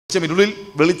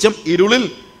വെളിച്ചം ഇരുളിൽ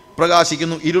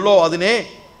പ്രകാശിക്കുന്നു, ഇരുളോ അതിനെ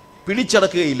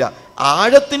പിടിച്ചടക്കുകയില്ല.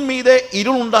 ആഴത്തിന്മീതെ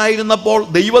ഇരുളുണ്ടായിരുന്നപ്പോൾ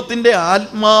ദൈവത്തിൻ്റെ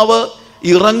ആത്മാവ്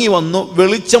ഇറങ്ങി വന്നു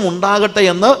വെളിച്ചം ഉണ്ടാകട്ടെ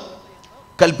എന്ന്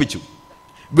കൽപ്പിച്ചു.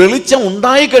 വെളിച്ചം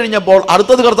ഉണ്ടായിക്കഴിഞ്ഞപ്പോൾ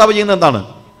അടുത്തത് കർത്താവ് ചെയ്യുന്നത് എന്താണ്?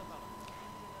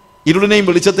 ഇരുളിനെയും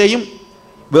വെളിച്ചത്തെയും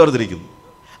വേർതിരിക്കുന്നു.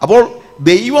 അപ്പോൾ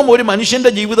ദൈവം ഒരു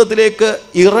മനുഷ്യൻ്റെ ജീവിതത്തിലേക്ക്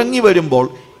ഇറങ്ങി വരുമ്പോൾ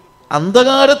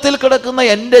അന്ധകാരത്തിൽ കിടക്കുന്ന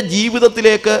എൻ്റെ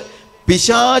ജീവിതത്തിലേക്ക്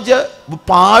പിശാച്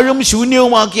പാഴും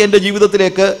ശൂന്യവുമാക്കി എൻ്റെ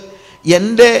ജീവിതത്തിലേക്ക്,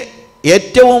 എൻ്റെ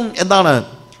ഏറ്റവും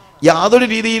യാതൊരു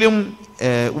രീതിയിലും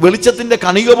വെളിച്ചത്തിൻ്റെ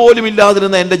കണിക പോലും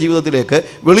ഇല്ലാതിരുന്ന എൻ്റെ ജീവിതത്തിലേക്ക്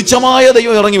വെളിച്ചമായ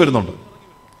ദൈവം ഇറങ്ങി വരുന്നുണ്ട്.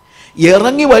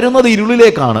 ഇറങ്ങി വരുന്നത്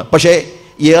ഇരുളിലേക്കാണ്. പക്ഷേ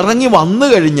ഇറങ്ങി വന്നു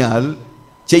കഴിഞ്ഞാൽ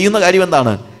ചെയ്യുന്ന കാര്യം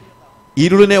എന്താണ്?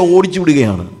 ഇരുളിനെ ഓടിച്ചു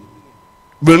വിടുകയാണ്.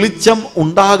 വെളിച്ചം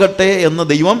ഉണ്ടാകട്ടെ എന്ന്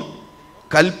ദൈവം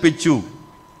കൽപ്പിച്ചു.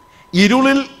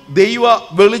 ഇരുളിൽ ദൈവ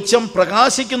വെളിച്ചം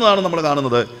പ്രകാശിക്കുന്നതാണ് നമ്മൾ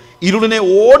കാണുന്നത്. ഇരുളിനെ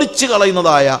ഓടിച്ചു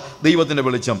കളയുന്നതായ ദൈവത്തിൻ്റെ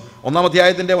വെളിച്ചം. 1-ാം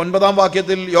അധ്യായത്തിൻ്റെ 9-ാം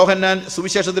വാക്യത്തിൽ യോഹന്നാൻ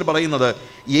സുവിശേഷത്തിൽ പറയുന്നത്,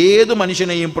 ഏത്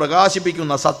മനുഷ്യനെയും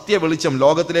പ്രകാശിപ്പിക്കുന്ന സത്യ വെളിച്ചം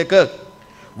ലോകത്തിലേക്ക്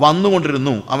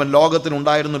വന്നുകൊണ്ടിരുന്നു. അവൻ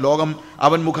ലോകത്തിനുണ്ടായിരുന്നു, ലോകം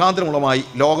അവൻ മുഖാന്തരമുള്ളമായി,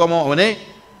 ലോകമോ അവനെ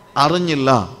അറിഞ്ഞില്ല.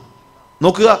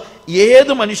 നോക്കുക,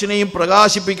 ഏത് മനുഷ്യനെയും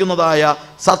പ്രകാശിപ്പിക്കുന്നതായ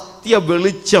സത്യ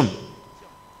വെളിച്ചം,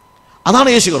 അതാണ്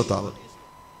യേശു കർത്താവ്.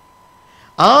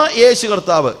 ആ യേശു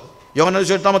കർത്താവ് യോഹന്നാൻ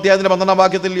 8-ാം അധ്യായത്തിൻ്റെ 12-ാം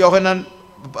വാക്യത്തിൽ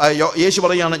യേശു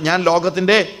പറയുകയാണ്, ഞാൻ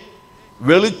ലോകത്തിൻ്റെ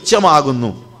വെളിച്ചമാകുന്നു.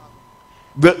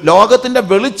 ലോകത്തിൻ്റെ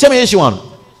വെളിച്ചം യേശുവാണ്.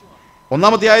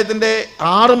 1-ാം അധ്യായത്തിൻ്റെ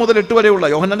 6 മുതൽ 8 വരെയുള്ള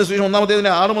യോഹന്നാന്റെ സുവിശേഷം 1-ാം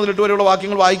അധ്യായത്തിൻ്റെ 6 മുതൽ 8 വരെയുള്ള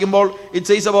വാക്യങ്ങൾ വായിക്കുമ്പോൾ ഇറ്റ്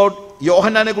സെയ്സ് അബൌട്ട്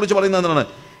യോഹന്നാനെ കുറിച്ച് പറയുന്നത് എന്താണ്?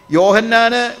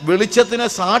 യോഹന്നാന് വെളിച്ചത്തിന്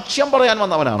സാക്ഷ്യം പറയാൻ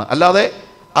വന്നവനാണ്, അല്ലാതെ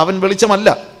അവൻ വെളിച്ചമല്ല.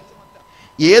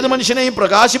 ഏത് മനുഷ്യനെയും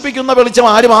പ്രകാശിപ്പിക്കുന്ന വെളിച്ചം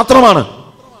ആര് മാത്രമാണ്?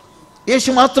 യേശു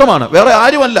മാത്രമാണ്, വേറെ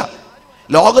ആരുമല്ല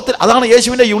ലോകത്തിൽ. അതാണ്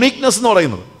യേശുവിൻ്റെ യുണീക്നെസ് എന്ന്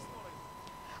പറയുന്നത്.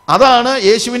 അതാണ്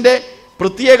യേശുവിൻ്റെ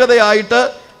പ്രത്യേകതയായിട്ട്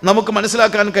നമുക്ക്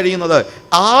മനസ്സിലാക്കാൻ കഴിയുന്നത്.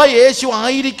 ആ യേശു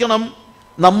ആയിരിക്കണം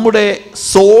നമ്മുടെ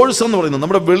സോഴ്സ് എന്ന് പറയുന്നത്,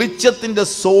 നമ്മുടെ വെളിച്ചത്തിൻ്റെ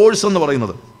സോഴ്സ് എന്ന്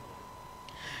പറയുന്നത്.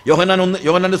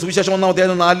 യോഹന്നാന്റെ സുവിശേഷം 1-ാം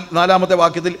അധ്യായം 4-ാമത്തെ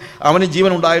വാക്യത്തിൽ അവന്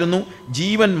ജീവൻ ഉണ്ടായിരുന്നു,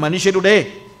 ജീവൻ മനുഷ്യരുടെ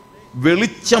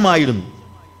വെളിച്ചമായിരുന്നു.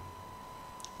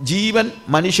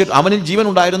 അവനിൽ ജീവൻ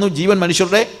ഉണ്ടായിരുന്നു, ജീവൻ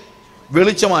മനുഷ്യരുടെ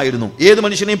വെളിച്ചമായിരുന്നു. ഏത്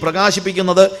മനുഷ്യനെയും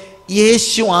പ്രകാശിപ്പിക്കുന്നത്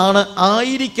യേശു ആണ്,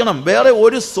 ആയിരിക്കണം. വേറെ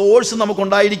ഒരു സോഴ്സ്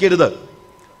നമുക്കുണ്ടായിരിക്കരുത്.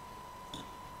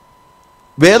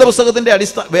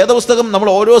 വേദപുസ്തകം നമ്മൾ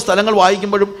ഓരോ സ്ഥലങ്ങൾ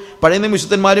വായിക്കുമ്പോഴും പഴയ നിയമ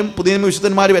വിശുദ്ധന്മാരും പുതിയ നിയമ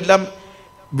വിശുദ്ധന്മാരും എല്ലാം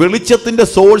വെളിച്ചത്തിൻ്റെ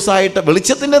സോഴ്സായിട്ട്,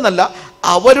 വെളിച്ചത്തിൻ്റെ എന്നല്ല,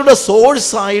 അവരുടെ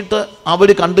സോഴ്സായിട്ട് അവർ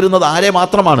കണ്ടിരുന്നത് ആരെ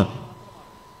മാത്രമാണ്?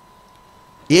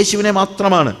 യേശുവിനെ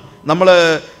മാത്രമാണ്. നമ്മൾ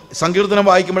സങ്കീർത്തനം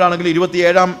വായിക്കുമ്പോഴാണെങ്കിൽ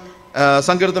 27-ാം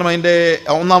സങ്കീർത്തനം അതിൻ്റെ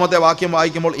 1-ാമത്തെ വാക്യം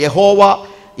വായിക്കുമ്പോൾ, യഹോവ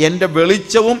എൻ്റെ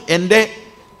വെളിച്ചവും എൻ്റെ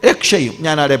രക്ഷയും,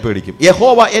 ഞാൻ ആരെ പേടിക്കും?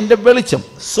 യഹോവ എൻ്റെ വെളിച്ചം,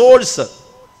 സോഴ്സ്,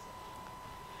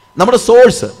 നമ്മുടെ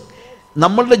സോഴ്സ്,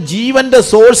 നമ്മളുടെ ജീവൻ്റെ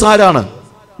സോഴ്സ് ആരാണ്?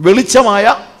 വെളിച്ചമായ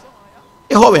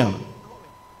യഹോവയാണ്.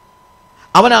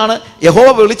 അവനാണ്. യഹോവ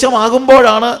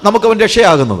വെളിച്ചമാകുമ്പോഴാണ് നമുക്ക് അവൻ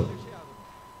രക്ഷയാകുന്നത്.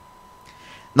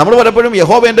 നമ്മൾ പലപ്പോഴും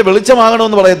യഹോവ എൻ്റെ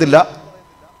വെളിച്ചമാകണമെന്ന് പറയത്തില്ല,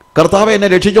 കർത്താവ് എന്നെ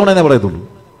രക്ഷിക്കണമെന്നേ പറയത്തുള്ളൂ.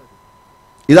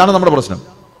 ഇതാണ് നമ്മുടെ പ്രശ്നം.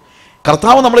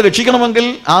 കർത്താവ് നമ്മളെ രക്ഷിക്കണമെങ്കിൽ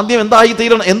ആദ്യം എന്തായി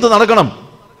തീരണം? എന്ത് നടക്കണം?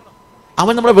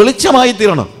 അവൻ നമ്മുടെ വെളിച്ചമായി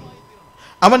തീരണം.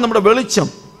 അവൻ നമ്മുടെ വെളിച്ചം.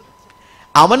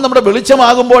 അവൻ നമ്മുടെ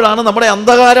വെളിച്ചമാകുമ്പോഴാണ് നമ്മുടെ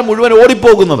അന്ധകാരം മുഴുവൻ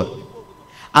ഓടിപ്പോകുന്നത്.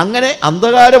 അങ്ങനെ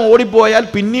അന്ധകാരം ഓടിപ്പോയാൽ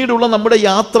പിന്നീടുള്ള നമ്മുടെ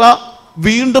യാത്ര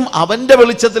വീണ്ടും അവൻ്റെ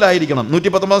വെളിച്ചത്തിലായിരിക്കണം.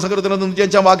 119-ാം സങ്കീർത്തനം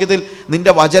 105-ാം വാക്യത്തിൽ,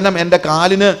 നിന്റെ വചനം എൻ്റെ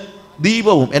കാലിന്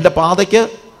ദീപവും എൻ്റെ പാതയ്ക്ക്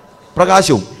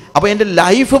പ്രകാശവും. അപ്പോൾ എൻ്റെ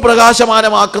ലൈഫ്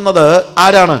പ്രകാശമാനമാക്കുന്നത്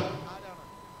ആരാണ്?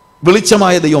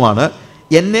 വെളിച്ചമായ ദൈവമാണ്.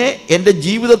 എൻ്റെ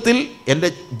ജീവിതത്തിൽ എൻ്റെ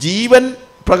ജീവൻ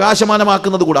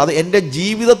പ്രകാശമാനമാക്കുന്നത് കൂടാതെ എൻ്റെ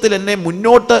ജീവിതത്തിൽ എന്നെ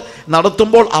മുന്നോട്ട്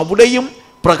നടത്തുമ്പോൾ അവിടെയും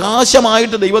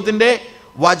പ്രകാശമായിട്ട് ദൈവത്തിൻ്റെ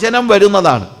വചനം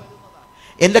വരുന്നതാണ്.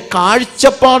 എൻ്റെ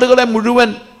കാഴ്ചപ്പാടുകളെ മുഴുവൻ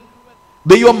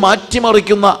ദൈവം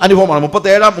മാറ്റിമറിക്കുന്ന അനുഭവമാണ്.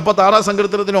 36-ാം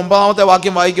സങ്കീർത്തനത്തിന് 9-ാമത്തെ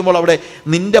വാക്യം വായിക്കുമ്പോൾ അവിടെ,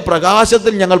 നിന്റെ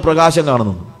പ്രകാശത്തിൽ ഞങ്ങൾ പ്രകാശം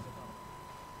കാണുന്നു.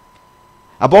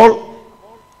 അപ്പോൾ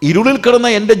ഇരുളിൽ കിടന്ന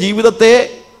എൻ്റെ ജീവിതത്തെ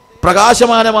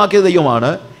പ്രകാശമാനമാക്കിയ ദൈവമാണ്.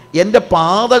 എൻ്റെ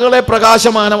പാതകളെ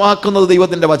പ്രകാശമാനമാക്കുന്നത്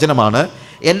ദൈവത്തിൻ്റെ വചനമാണ്.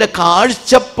 എൻ്റെ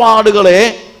കാഴ്ചപ്പാടുകളെ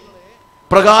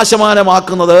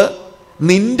പ്രകാശമാനമാക്കുന്നത്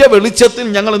നിന്റെ വെളിച്ചത്തിൽ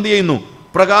ഞങ്ങൾ എന്ത് ചെയ്യുന്നു?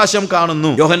 പ്രകാശം കാണുന്നു.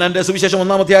 യോഹന്നാന്റെ സുവിശേഷം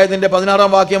 1-ാം അധ്യായത്തിൻ്റെ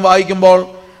 16-ാം വാക്യം വായിക്കുമ്പോൾ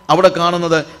അവിടെ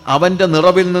കാണുന്നത്, അവൻ്റെ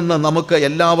നിറവിൽ നിന്ന് നമുക്ക്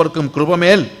എല്ലാവർക്കും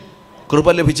കൃപ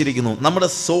ലഭിച്ചിരിക്കുന്നു. നമ്മുടെ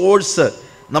സോഴ്സ്,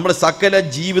 നമ്മുടെ സകല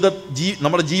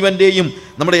നമ്മുടെ ജീവൻ്റെയും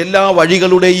നമ്മുടെ എല്ലാ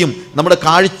വഴികളുടെയും നമ്മുടെ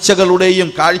കാഴ്ചകളുടെയും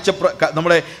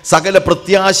നമ്മുടെ സകല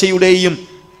പ്രത്യാശയുടെയും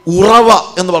ഉറവ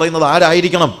എന്ന് പറയുന്നത്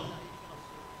ആരായിരിക്കണം?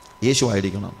 യേശു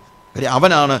ആയിരിക്കണം.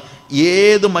 അവനാണ്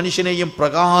ഏത് മനുഷ്യനെയും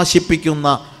പ്രകാശിപ്പിക്കുന്ന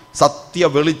സത്യ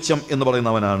വെളിച്ചം എന്ന്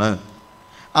പറയുന്നവനാണ്.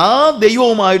 ആ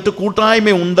ദൈവവുമായിട്ട്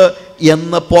കൂട്ടായ്മയുണ്ട്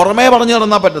എന്ന് പുറമേ പറഞ്ഞു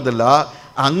നടന്നാൽ പറ്റത്തില്ല.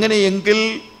 അങ്ങനെയെങ്കിൽ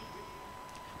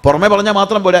പുറമേ പറഞ്ഞാൽ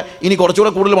മാത്രം പോരാ, ഇനി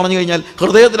കുറച്ചുകൂടെ കൂടുതൽ പറഞ്ഞു കഴിഞ്ഞാൽ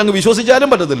ഹൃദയത്തിൽ അങ്ങ് വിശ്വസിച്ചാലും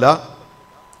പറ്റത്തില്ല.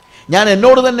 ഞാൻ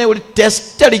എന്നോട് തന്നെ ഒരു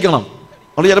ടെസ്റ്റ് അടിക്കണം.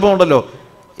 നമ്മൾ ചിലപ്പോൾ ഉണ്ടല്ലോ,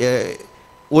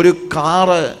 ഒരു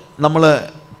കാറ് നമ്മൾ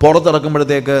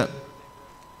പുറത്തിറക്കുമ്പോഴത്തേക്ക്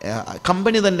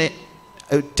കമ്പനി തന്നെ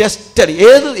ടെസ്റ്റഡ്,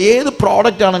 ഏത്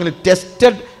പ്രോഡക്റ്റ് ആണെങ്കിലും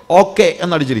ടെസ്റ്റഡ് ഓക്കെ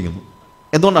എന്നടിച്ചിരിക്കുന്നു.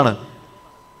 എന്തുകൊണ്ടാണ്?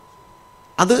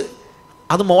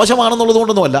 അത് മോശമാണെന്നുള്ളത്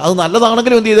കൊണ്ടൊന്നുമല്ല, അത്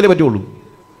നല്ലതാണെങ്കിലും എന്ത് ചെയ്താലേ പറ്റുള്ളൂ,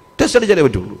 ടെസ്റ്റ് അടിച്ചാലേ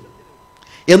പറ്റുള്ളൂ.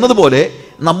 എന്നതുപോലെ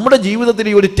നമ്മുടെ ജീവിതത്തിൽ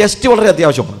ഈ ഒരു ടെസ്റ്റ് വളരെ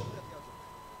അത്യാവശ്യമാണ്.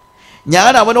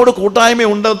 ഞാൻ അവനോട്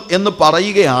കൂട്ടായ്മയുണ്ട് എന്ന്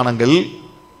പറയുകയാണെങ്കിൽ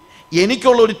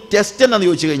എനിക്കുള്ള ഒരു ടെസ്റ്റ് എന്നാന്ന്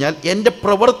ചോദിച്ചു കഴിഞ്ഞാൽ എൻ്റെ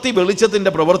പ്രവൃത്തി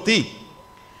വെളിച്ചത്തിൻ്റെ പ്രവൃത്തി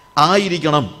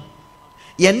ആയിരിക്കണം.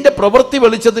 എൻ്റെ പ്രവൃത്തി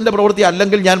വെളിച്ചത്തിൻ്റെ പ്രവൃത്തി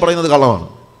അല്ലെങ്കിൽ ഞാൻ പറയുന്നത് കള്ളമാണ്.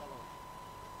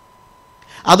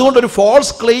 അതുകൊണ്ടൊരു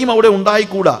ഫോൾസ് ക്ലെയിം അവിടെ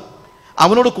ഉണ്ടായിക്കൂടാ.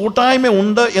 അവനോട് കൂട്ടായ്മ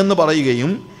ഉണ്ട് എന്ന്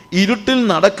പറയുകയും ഇരുട്ടിൽ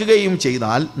നടക്കുകയും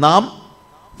ചെയ്താൽ നാം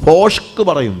ഫോഷ്ക്ക്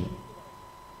പറയുന്നു.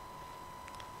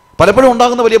 പലപ്പോഴും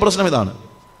ഉണ്ടാകുന്ന വലിയ പ്രശ്നം ഇതാണ്.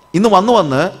 ഇന്ന്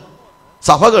വന്ന്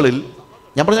സഭകളിൽ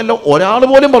ഞാൻ പറഞ്ഞല്ലോ, ഒരാൾ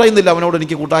പോലും പറയുന്നില്ല അവനോട്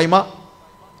എനിക്ക് കൂട്ടായ്മ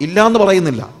ഇല്ല എന്ന്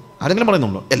പറയുന്നില്ല. ആരെങ്കിലും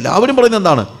പറയുന്നുണ്ടോ? എല്ലാവരും പറയുന്നത്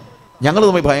എന്താണ്? ഞങ്ങൾ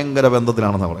തമ്മിൽ ഭയങ്കര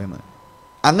ബന്ധത്തിലാണെന്നാണ് പറയുന്നത്.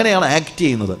 അങ്ങനെയാണ് ആക്ട്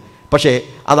ചെയ്യുന്നത്. പക്ഷേ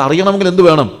അതറിയണമെങ്കിൽ എന്ത്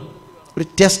വേണം? ഒരു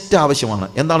ടെസ്റ്റ് ആവശ്യമാണ്.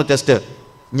 എന്താണ് ടെസ്റ്റ്?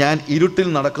 ഞാൻ ഇരുട്ടിൽ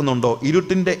നടക്കുന്നുണ്ടോ?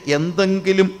 ഇരുട്ടിൻ്റെ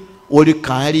എന്തെങ്കിലും ഒരു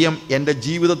കാര്യം എൻ്റെ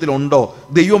ജീവിതത്തിലുണ്ടോ?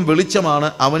 ദൈവം വെളിച്ചമാണ്,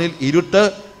 അവനിൽ ഇരുട്ട്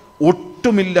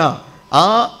ഒട്ടുമില്ല. ആ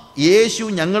യേശു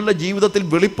ഞങ്ങളുടെ ജീവിതത്തിൽ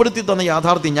വെളിപ്പെടുത്തി തന്ന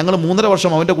യാഥാർത്ഥ്യം, ഞങ്ങൾ 3.5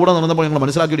 വർഷം അവൻ്റെ കൂടെ നടന്നപ്പോൾ ഞങ്ങൾ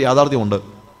മനസ്സിലാക്കിയൊരു യാഥാർത്ഥ്യമുണ്ട്.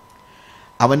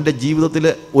 അവൻ്റെ ജീവിതത്തിൽ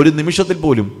ഒരു നിമിഷത്തിൽ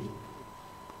പോലും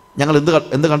ഞങ്ങൾ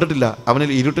എന്ത് കണ്ടിട്ടില്ല?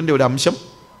 അവനിൽ ഇരുട്ടിൻ്റെ ഒരു അംശം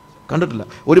കണ്ടിട്ടില്ല.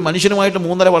 ഒരു മനുഷ്യനുമായിട്ട്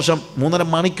 3.5 വർഷം 3.5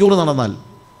 മണിക്കൂർ നടന്നാൽ,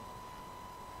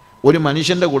 ഒരു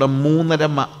മനുഷ്യൻ്റെ കൂടെ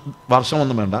 3.5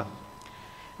 വർഷമൊന്നും വേണ്ട,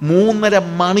 3.5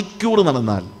 മണിക്കൂർ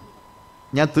നടന്നാൽ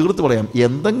ഞാൻ തീർത്ത് പറയാം,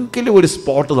 എന്തെങ്കിലും ഒരു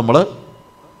സ്പോട്ട് നമ്മൾ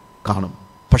കാണും.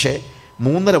 പക്ഷേ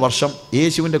 3.5 വർഷം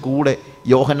യേശുവിൻ്റെ കൂടെ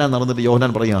യോഹന്നാൻ നടന്നിട്ട്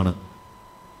യോഹന്നാൻ പറയുകയാണ്,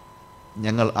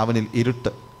 ഞങ്ങൾ അവനിൽ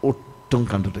ഇരുട്ട് ഒട്ടും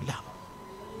കണ്ടിട്ടില്ല,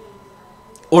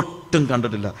 ഒട്ടും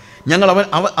കണ്ടിട്ടില്ല. ഞങ്ങൾ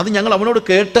അവനോട്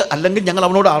കേട്ട് അല്ലെങ്കിൽ ഞങ്ങൾ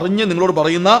അവനോട് അറിഞ്ഞ് നിങ്ങളോട്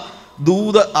പറയുന്ന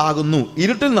ദൂത് ആകുന്നു.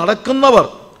 ഇരുട്ടിൽ നടക്കുന്നവർ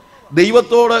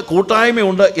ദൈവത്തോട്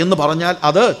കൂട്ടായ്മയുണ്ട് എന്ന് പറഞ്ഞാൽ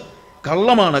അത്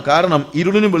കള്ളമാണ്. കാരണം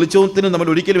ഇരുളിനും വെളിച്ചത്തിനും നമ്മൾ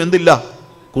ഒരിക്കലും എന്തില്ല?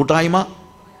 കൂട്ടായ്മ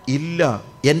ഇല്ല.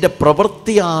 എൻ്റെ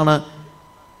പ്രവൃത്തിയാണ്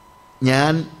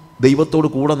ഞാൻ ദൈവത്തോട്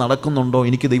കൂടെ നടക്കുന്നുണ്ടോ,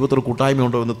 എനിക്ക് ദൈവത്തോട്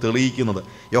കൂട്ടായ്മയുണ്ടോ എന്ന് തെളിയിക്കുന്നത്.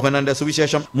 യോഹന്നാൻ്റെ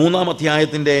സുവിശേഷം 3-ാം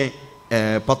അധ്യായത്തിൻ്റെ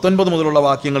 19 മുതലുള്ള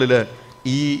വാക്യങ്ങളിൽ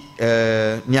ഈ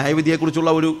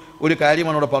ന്യായവിധിയെക്കുറിച്ചുള്ള ഒരു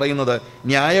കാര്യമാണ് അവിടെ പറയുന്നത്.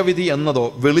 ന്യായവിധി എന്നതോ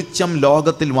വെളിച്ചം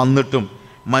ലോകത്തിൽ വന്നിട്ടും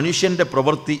മനുഷ്യൻ്റെ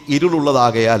പ്രവൃത്തി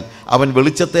ഇരുളുള്ളതാകയാൽ അവൻ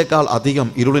വെളിച്ചത്തേക്കാൾ അധികം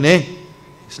ഇരുളിനെ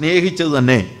സ്നേഹിച്ചത്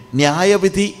തന്നെ.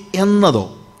 ന്യായവിധി എന്നതോ,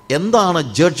 എന്താണ്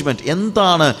ജഡ്ജ്മെൻറ്റ്,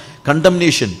 എന്താണ്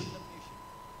കണ്ടംനേഷൻ?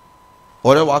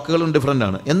 ഓരോ വാക്കുകളും ഡിഫറൻ്റ്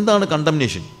ആണ്. എന്താണ്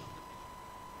കണ്ടംനേഷൻ?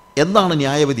 എന്താണ്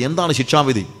ന്യായവിധി? എന്താണ്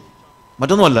ശിക്ഷാവിധി?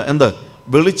 മറ്റൊന്നുമല്ല. എന്ത്?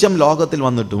 വെളിച്ചം ലോകത്തിൽ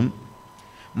വന്നിട്ടും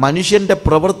മനുഷ്യൻ്റെ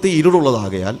പ്രവൃത്തി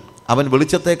ഇരുളുള്ളതാകയാൽ അവൻ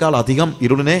വെളിച്ചത്തേക്കാൾ അധികം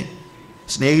ഇരുളിനെ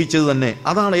സ്നേഹിച്ചത് തന്നെ.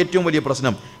 അതാണ് ഏറ്റവും വലിയ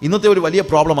പ്രശ്നം. ഇന്നത്തെ ഒരു വലിയ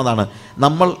പ്രോബ്ലം അതാണ്.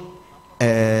 നമ്മൾ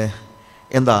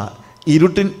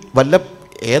ഇരുട്ടിൻ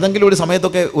ഏതെങ്കിലും ഒരു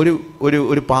സമയത്തൊക്കെ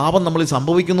ഒരു പാപം നമ്മളിൽ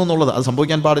സംഭവിക്കുന്നു എന്നുള്ളത്, അത്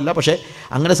സംഭവിക്കാൻ പാടില്ല, പക്ഷേ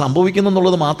അങ്ങനെ സംഭവിക്കുന്നു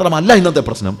എന്നുള്ളത് മാത്രമല്ല ഇന്നത്തെ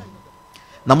പ്രശ്നം.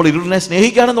 നമ്മൾ ഇരുളിനെ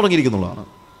സ്നേഹിക്കാനും തുടങ്ങിയിരിക്കുന്നുള്ളതാണ്.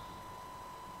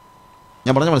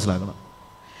 ഞാൻ പറഞ്ഞാൽ മനസ്സിലാക്കണം.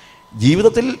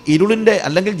 ജീവിതത്തിൽ ഇരുളിൻ്റെ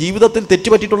അല്ലെങ്കിൽ ജീവിതത്തിൽ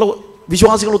തെറ്റുപറ്റിയിട്ടുള്ള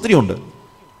വിശ്വാസികൾ ഒത്തിരി ഉണ്ട്,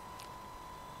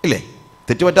 ഇല്ലേ?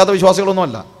 തെറ്റുപറ്റാത്ത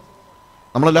വിശ്വാസികളൊന്നുമല്ല.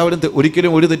 നമ്മളെല്ലാവരും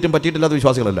ഒരിക്കലും ഒരു തെറ്റും പറ്റിയിട്ടില്ലാത്ത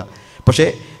വിശ്വാസികളല്ല. പക്ഷേ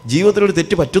ജീവിതത്തിലൊരു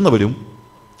തെറ്റ് പറ്റുന്നവരും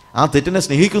ആ തെറ്റിനെ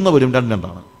സ്നേഹിക്കുന്നവരും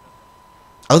രണ്ടാണ്.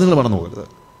 അത് നിങ്ങൾ മറന്നു പോകരുത്.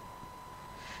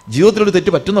 ജീവിതത്തിലൊരു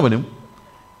തെറ്റ് പറ്റുന്നവനും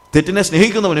തെറ്റിനെ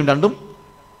സ്നേഹിക്കുന്നവനും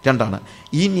രണ്ടാണ്.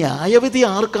 ഈ ന്യായവിധി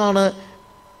ആർക്കാണ്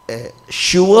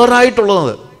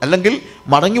ഷുവറായിട്ടുള്ളത്, അല്ലെങ്കിൽ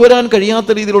മടങ്ങി വരാൻ കഴിയാത്ത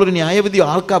രീതിയിലുള്ളൊരു ന്യായവിധി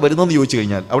ആർക്കാണ് വരുന്നതെന്ന് ചോദിച്ചു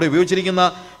കഴിഞ്ഞാൽ അവിടെ ഉപയോഗിച്ചിരിക്കുന്ന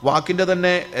വാക്കിൻ്റെ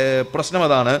തന്നെ പ്രശ്നം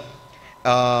അതാണ്.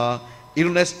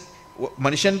 ഇരുളിനെ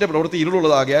മനുഷ്യൻ്റെ പ്രവൃത്തി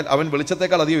ഇരുളുള്ളതാകിയാൽ അവൻ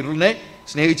വെളിച്ചത്തേക്കാൾ അധികം ഇരുളിനെ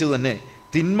സ്നേഹിച്ചത് തന്നെ.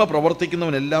 തിന്മ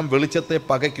പ്രവർത്തിക്കുന്നവനെല്ലാം വെളിച്ചത്തെ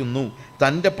പകയ്ക്കുന്നു,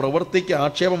 തൻ്റെ പ്രവൃത്തിക്ക്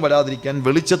ആക്ഷേപം വരാതിരിക്കാൻ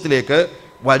വെളിച്ചത്തിലേക്ക്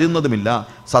വരുന്നതുമില്ല.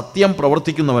 സത്യം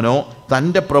പ്രവർത്തിക്കുന്നവനോ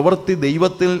തൻ്റെ പ്രവൃത്തി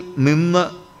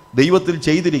ദൈവത്തിൽ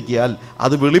ചെയ്തിരിക്കിയാൽ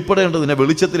അത് വെളിപ്പെടേണ്ടതിന്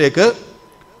വെളിച്ചത്തിലേക്ക്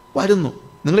വരുന്നു.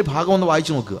 നിങ്ങൾ ഈ ഭാഗം ഒന്ന്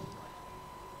വായിച്ചു നോക്കുക.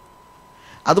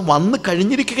 അത് വന്നു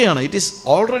കഴിഞ്ഞിരിക്കുകയാണ്. ഇറ്റ് ഈസ്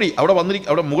ഓൾറെഡി അവിടെ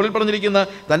മുകളിൽ പറഞ്ഞിരിക്കുന്ന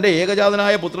തൻ്റെ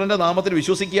ഏകജാതനായ പുത്രൻ്റെ നാമത്തിൽ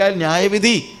വിശ്വസിക്കിയാൽ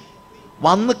ന്യായവിധി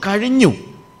വന്നു കഴിഞ്ഞു.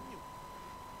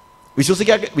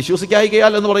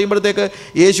 വിശ്വസിക്കായികയാൽ എന്ന് പറയുമ്പോഴത്തേക്ക്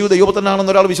യേശു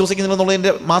ദൈവപുത്രനാണെന്ന് ഒരാൾ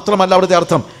വിശ്വസിക്കുന്നില്ലെന്നുള്ളതിൻ്റെ മാത്രമല്ല അവിടുത്തെ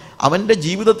അർത്ഥം. അവൻ്റെ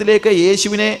ജീവിതത്തിലേക്ക്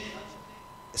യേശുവിനെ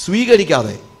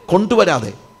സ്വീകരിക്കാതെ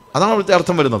കൊണ്ടുവരാതെ, അതാണ് അവിടുത്തെ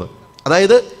അർത്ഥം വരുന്നത്.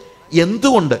 അതായത്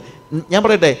എന്തുകൊണ്ട്, ഞാൻ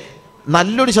പറയട്ടെ,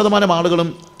 നല്ലൊരു ശതമാനം ആളുകളും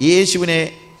യേശുവിനെ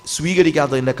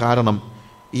സ്വീകരിക്കാത്തതിൻ്റെ കാരണം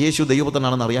യേശു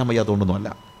ദൈവപുത്രനാണെന്ന് അറിയാൻ വയ്യാത്തതുകൊണ്ടൊന്നുമല്ല.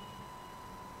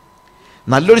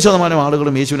 നല്ലൊരു ശതമാനം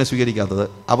ആളുകളും യേശുവിനെ സ്വീകരിക്കാത്തത്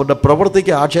അവരുടെ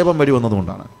പ്രവൃത്തിക്ക് ആക്ഷേപം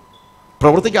വരുമെന്നതുകൊണ്ടാണ്.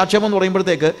 പ്രവൃത്തിക്ക് ആക്ഷേപം എന്ന്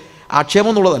പറയുമ്പോഴത്തേക്ക് ആക്ഷേപം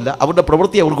എന്നുള്ളതല്ല, അവരുടെ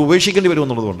പ്രവൃത്തി അവർക്ക് ഉപേക്ഷിക്കേണ്ടി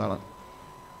വരുമെന്നുള്ളതുകൊണ്ടാണ്.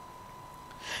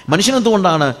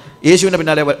 മനുഷ്യനെന്തുകൊണ്ടാണ് യേശുവിൻ്റെ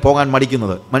പിന്നാലെ പോകാൻ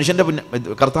മടിക്കുന്നത്? മനുഷ്യൻ്റെ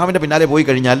കർത്താവിൻ്റെ പിന്നാലെ പോയി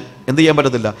കഴിഞ്ഞാൽ എന്ത് ചെയ്യാൻ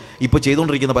പറ്റത്തില്ല? ഇപ്പോൾ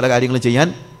ചെയ്തുകൊണ്ടിരിക്കുന്ന പല കാര്യങ്ങളും ചെയ്യാൻ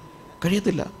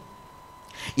കഴിയത്തില്ല.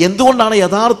 എന്തുകൊണ്ടാണ്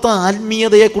യഥാർത്ഥ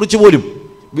ആത്മീയതയെക്കുറിച്ച് പോലും,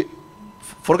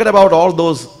 forget about all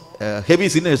those heavy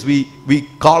sinners we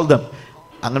call them,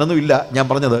 അങ്ങനൊന്നും ഇല്ല ഞാൻ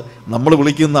പറഞ്ഞത്, നമ്മൾ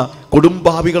വിളിക്കുന്ന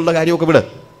കൊടുംപാപികളുടെ കാര്യമൊക്കെ വിട്.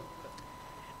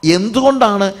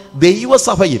 എന്തുകൊണ്ടാണ്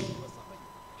ദൈവസഭയിൽ,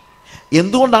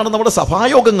 എന്തുകൊണ്ടാണ് നമ്മുടെ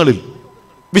സഭായോഗങ്ങളിൽ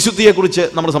വിശുദ്ധിയെക്കുറിച്ച്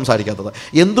നമ്മൾ സംസാരിക്കാത്തത്?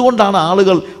 എന്തുകൊണ്ടാണ്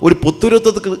ആളുകൾ ഒരു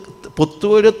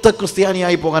പൊത്തുവരുത്ത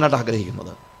ക്രിസ്ത്യാനിയായി പോകാനായിട്ട്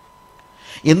ആഗ്രഹിക്കുന്നത്?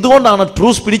 എന്തുകൊണ്ടാണ് ട്രൂ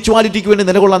സ്പിരിച്വാലിറ്റിക്ക് വേണ്ടി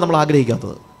നിലകൊള്ളാൻ നമ്മൾ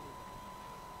ആഗ്രഹിക്കാത്തത്?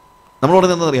 നമ്മളോട്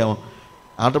നിന്നറിയാമോ?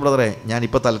 ബ്രദറെ,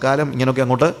 ഞാനിപ്പോൾ തൽക്കാലം ഇങ്ങനെയൊക്കെ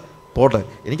അങ്ങോട്ട് പോട്ടെ,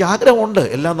 എനിക്ക് ആഗ്രഹമുണ്ട്,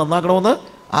 എല്ലാം നന്നാക്കണമെന്ന്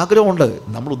ആഗ്രഹമുണ്ട്,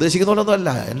 നമ്മൾ ഉദ്ദേശിക്കുന്ന പോലൊന്നും അല്ല,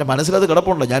 എൻ്റെ മനസ്സിലത്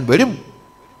കിടപ്പുണ്ട്, ഞാൻ വരും.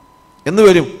 എന്ന്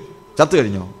വരും? ചത്തു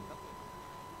കഴിഞ്ഞോ?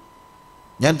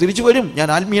 ഞാൻ തിരിച്ചു വരും, ഞാൻ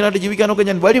ആത്മീയനായിട്ട് ജീവിക്കാനൊക്കെ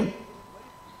ഞാൻ വരും.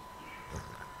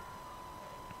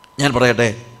 ഞാൻ പറയട്ടെ,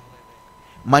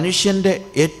 മനുഷ്യൻ്റെ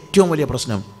ഏറ്റവും വലിയ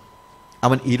പ്രശ്നം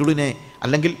അവൻ ഇരുളിനെ,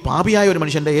 അല്ലെങ്കിൽ പാപിയായ ഒരു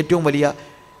മനുഷ്യൻ്റെ ഏറ്റവും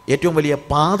വലിയ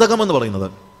പാതകമെന്ന് പറയുന്നത്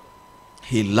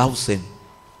ഹി ലവ്സ് സിൻ,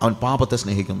 അവൻ പാപത്തെ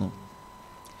സ്നേഹിക്കുന്നു.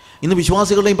 ഇന്ന്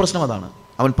വിശ്വാസികളുടെയും പ്രശ്നം അതാണ്,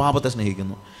 അവൻ പാപത്തെ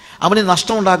സ്നേഹിക്കുന്നു. അവന്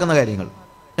നഷ്ടമുണ്ടാക്കുന്ന കാര്യങ്ങൾ,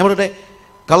 ഞാൻ പറയട്ടെ,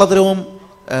 കള്ളത്തരവും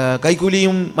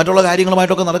കൈക്കൂലിയും മറ്റുള്ള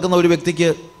കാര്യങ്ങളുമായിട്ടൊക്കെ നടക്കുന്ന ഒരു വ്യക്തിക്ക്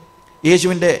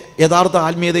യേശുവിൻ്റെ യഥാർത്ഥ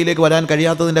ആത്മീയതയിലേക്ക് വരാൻ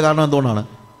കഴിയാത്തതിൻ്റെ കാരണം എന്തുകൊണ്ടാണ്?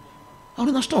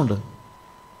 അവന്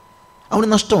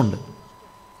നഷ്ടമുണ്ട്.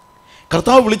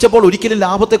 കർത്താവ് വിളിച്ചപ്പോൾ ഒരിക്കലും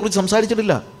ലാഭത്തെക്കുറിച്ച്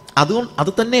സംസാരിച്ചിട്ടില്ല.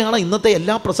 അത് തന്നെയാണ് ഇന്നത്തെ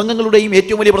എല്ലാ പ്രസംഗങ്ങളുടെയും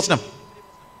ഏറ്റവും വലിയ പ്രശ്നം.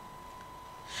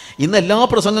 ഇന്ന് എല്ലാ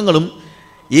പ്രസംഗങ്ങളും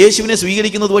യേശുവിനെ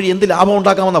സ്വീകരിക്കുന്നത് വഴി എന്ത് ലാഭം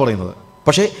ഉണ്ടാക്കാമെന്നാണ് പറയുന്നത്.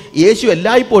 പക്ഷേ യേശു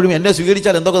എല്ലായ്പ്പോഴും എന്നെ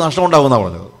സ്വീകരിച്ചാൽ എന്തൊക്കെ നഷ്ടമുണ്ടാകുമെന്നാണ്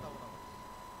പറഞ്ഞത്.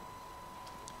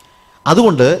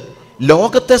 അതുകൊണ്ട്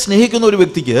ലോകത്തെ സ്നേഹിക്കുന്ന ഒരു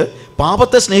വ്യക്തിക്ക്,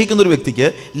 പാപത്തെ സ്നേഹിക്കുന്ന ഒരു വ്യക്തിക്ക്,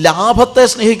 ലാഭത്തെ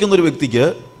സ്നേഹിക്കുന്ന ഒരു വ്യക്തിക്ക്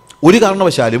ഒരു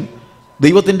കാരണവശാലും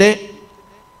ദൈവത്തിൻ്റെ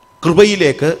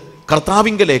കൃപയിലേക്ക്,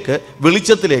 കർത്താവിങ്കലേക്ക്,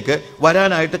 വെളിച്ചത്തിലേക്ക്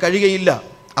വരാനായിട്ട് കഴിയുകയില്ല.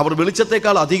 അവർ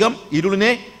വെളിച്ചത്തേക്കാൾ അധികം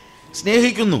ഇരുളിനെ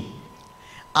സ്നേഹിക്കുന്നു.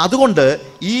 അതുകൊണ്ട്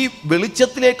ഈ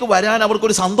വെളിച്ചത്തിലേക്ക് വരാൻ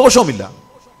അവർക്കൊരു സന്തോഷവുമില്ല.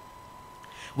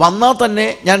 വന്നാൽ തന്നെ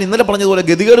ഞാൻ ഇന്നലെ പറഞ്ഞതുപോലെ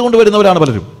ഗതികേട് കൊണ്ട് വരുന്നവരാണ്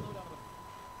പലരും.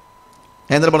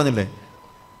 ഞാൻ ഇന്നലെ പറഞ്ഞില്ലേ,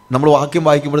 നമ്മൾ വാക്യം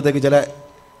വായിക്കുമ്പോഴത്തേക്ക് ചില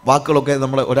വാക്കുകളൊക്കെ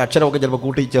നമ്മൾ ഒരക്ഷരമൊക്കെ ചിലപ്പോൾ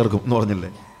കൂട്ടി ചേർക്കും എന്ന് പറഞ്ഞില്ലേ?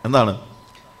 എന്താണ്?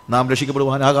 നാം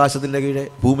രക്ഷിക്കപ്പെടുവാൻ ആകാശത്തിൻ്റെ കീഴെ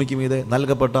ഭൂമിക്ക് മീതെ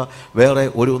നൽകപ്പെട്ട വേറെ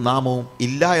ഒരു നാമവും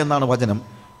ഇല്ല എന്നാണ് വചനം.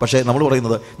 പക്ഷേ നമ്മൾ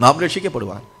പറയുന്നത് നാം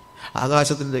രക്ഷിക്കപ്പെടുവാൻ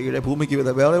ആകാശത്തിൻ്റെ കീഴെ ഭൂമിക്ക്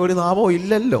മീതെ വേറെ ഒരു നാമവും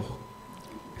ഇല്ലല്ലോ.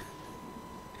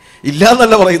 ഇല്ല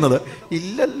എന്നല്ല പറയുന്നത്,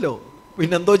 ഇല്ലല്ലോ,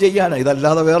 പിന്നെന്തോ ചെയ്യാനാ?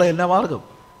 ഇതല്ലാതെ വേറെ എന്നാ മാർഗം?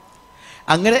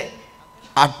 അങ്ങനെ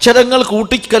അക്ഷരങ്ങൾ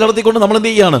കൂട്ടിക്കലർത്തിക്കൊണ്ട് നമ്മൾ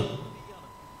എന്ത് ചെയ്യാണ്?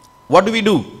 What do we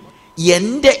do?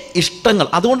 എൻ്റെ ഇഷ്ടങ്ങൾ.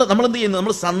 അതുകൊണ്ട് നമ്മൾ എന്ത് ചെയ്യുന്നു?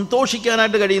 നമ്മൾ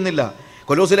സന്തോഷിക്കാനായിട്ട് കഴിയുന്നില്ല.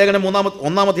 കൊലോസ്യ ലേഖനം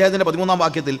 1-ാം അധ്യായത്തിൻ്റെ 13-ാം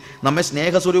വാക്യത്തിൽ നമ്മെ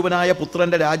സ്നേഹസ്വരൂപനായ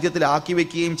പുത്രൻ്റെ രാജ്യത്തിൽ ആക്കി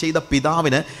വയ്ക്കുകയും ചെയ്ത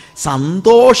പിതാവിന്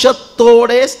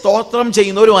സന്തോഷത്തോടെ സ്തോത്രം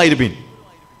ചെയ്യുന്നവരുമായിരിക്കും.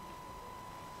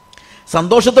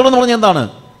 സന്തോഷത്തോടെ എന്ന് പറഞ്ഞാൽ എന്താണ്?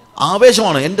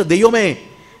 ആവേശമാണ്. എൻ്റെ ദൈവമേ,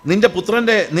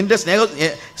 നിന്റെ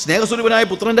സ്നേഹസ്വരൂപനായ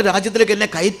പുത്രൻ്റെ രാജ്യത്തിലേക്ക് എന്നെ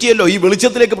കയറ്റിയല്ലോ, ഈ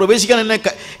വെളിച്ചത്തിലേക്ക് പ്രവേശിക്കാൻ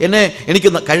എനിക്ക്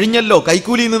കഴിഞ്ഞല്ലോ,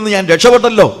 കൈക്കൂലിയിൽ നിന്ന് ഞാൻ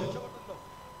രക്ഷപ്പെട്ടല്ലോ,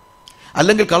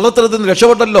 അല്ലെങ്കിൽ കള്ളത്തരത്തിൽ നിന്ന്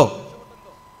രക്ഷപ്പെട്ടല്ലോ,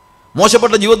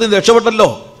 മോശപ്പെട്ട ജീവിതത്തിൽ നിന്ന് രക്ഷപ്പെട്ടല്ലോ,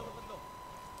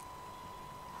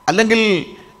 അല്ലെങ്കിൽ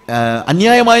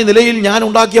അന്യായമായ നിലയിൽ ഞാൻ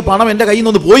ഉണ്ടാക്കിയ പണം എൻ്റെ കയ്യിൽ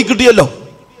നിന്ന് പോയി കിട്ടിയല്ലോ.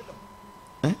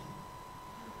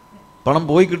 പണം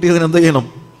പോയി കിട്ടിയതിന് എന്ത് ചെയ്യണം?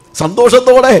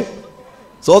 സന്തോഷത്തോടെ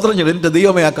സ്തോത്രം ചെയ്യണം. എൻ്റെ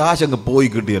ദൈവമേ, ആ കാശങ്ങ് പോയി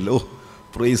കിട്ടിയല്ലോ,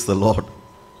 പ്രൈസ് ദി ലോർഡ്.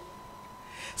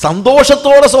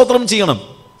 സന്തോഷത്തോടെ സ്തോത്രം ചെയ്യണം.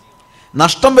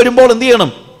 നഷ്ടം വരുമ്പോൾ എന്ത്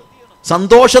ചെയ്യണം?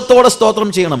 സന്തോഷത്തോടെ സ്തോത്രം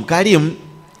ചെയ്യണം. കാര്യം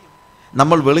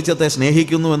നമ്മൾ വെളിച്ചത്തെ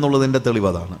സ്നേഹിക്കുന്നു എന്നുള്ളതിൻ്റെ തെളിവ്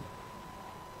അതാണ്.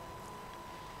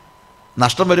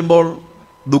 നഷ്ടം വരുമ്പോൾ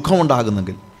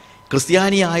ദുഃഖമുണ്ടാകുന്നെങ്കിൽ,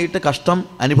 ക്രിസ്ത്യാനിയായിട്ട് കഷ്ടം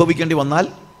അനുഭവിക്കേണ്ടി വന്നാൽ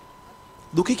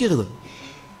ദുഃഖിക്കരുത്.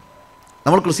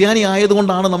 നമ്മൾ ക്രിസ്ത്യാനി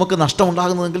ആയതുകൊണ്ടാണ് നമുക്ക് നഷ്ടം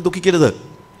ഉണ്ടാകുന്നതെങ്കിൽ ദുഃഖിക്കരുത്.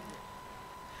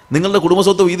 നിങ്ങളുടെ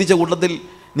കുടുംബസ്വത്ത് വീതിച്ച കൂട്ടത്തിൽ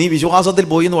നീ വിശ്വാസത്തിൽ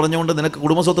പോയി എന്ന് പറഞ്ഞുകൊണ്ട് നിനക്ക്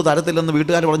കുടുംബസ്വത്ത് തരത്തില്ലെന്ന്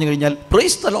വീട്ടുകാർ പറഞ്ഞു കഴിഞ്ഞാൽ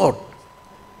praise the Lord,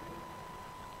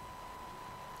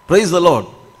 praise the Lord.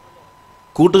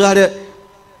 കൂട്ടുകാർ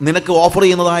നിനക്ക് ഓഫർ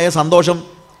ചെയ്യുന്നതായ സന്തോഷം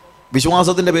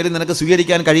വിശ്വാസത്തിൻ്റെ പേരിൽ നിനക്ക്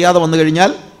സ്വീകരിക്കാൻ കഴിയാതെ വന്നു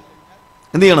കഴിഞ്ഞാൽ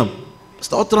എന്ത് ചെയ്യണം?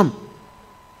 സ്തോത്രം.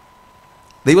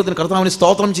 ദൈവത്തിന്, കർത്താവിന്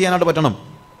സ്തോത്രം ചെയ്യാനായിട്ട് പറ്റണം.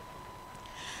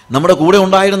 നമ്മുടെ കൂടെ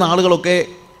ഉണ്ടായിരുന്ന ആളുകളൊക്കെ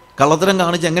കള്ളത്തരം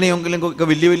കാണിച്ച് എങ്ങനെയെങ്കിലും ഒക്കെ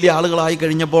വലിയ വലിയ ആളുകളായി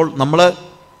കഴിഞ്ഞപ്പോൾ നമ്മൾ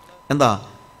എന്താ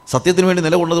സത്യത്തിന് വേണ്ടി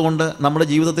നിലകൊണ്ടത് കൊണ്ട് നമ്മുടെ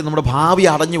ജീവിതത്തിൽ നമ്മുടെ ഭാവി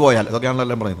അടഞ്ഞു പോയാൽ, ഇതൊക്കെയാണല്ലോ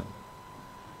എല്ലാം പറയുന്നത്.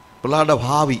 പിള്ളേരുടെ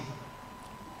ഭാവി,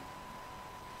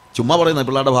 ചുമ്മാ പറയുന്നത്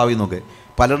പിള്ളേരുടെ ഭാവി എന്നൊക്കെ.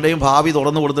 പലരുടെയും ഭാവി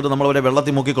തുറന്നു കൊടുത്തിട്ട് നമ്മളവരെ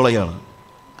വെള്ളത്തിൽ മുക്കിക്കളയുകയാണ്.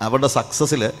 അവരുടെ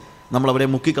സക്സസ്സിൽ നമ്മളവരെ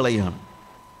മുക്കിക്കളയുകയാണ്.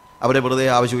 അവരെ വെറുതെ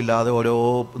ആവശ്യമില്ലാതെ ഓരോ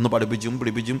ഒന്ന്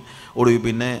പിടിപ്പിച്ചും ഒടുവിൽ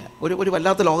പിന്നെ ഒരു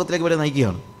വല്ലാത്ത ലോകത്തിലേക്ക് വരെ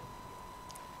നയിക്കുകയാണ്.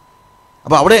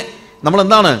 അപ്പോൾ അവിടെ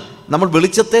നമ്മളെന്താണ്? നമ്മൾ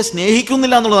വെളിച്ചത്തെ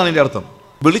സ്നേഹിക്കുന്നില്ല എന്നുള്ളതാണ് എൻ്റെ അർത്ഥം.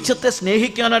 വെളിച്ചത്തെ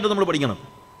സ്നേഹിക്കാനായിട്ട് നമ്മൾ പഠിക്കണം.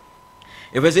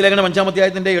 എഫെസ്യ ലേഖനം 5-ാം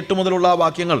അധ്യായത്തിൻ്റെ 8 മുതലുള്ള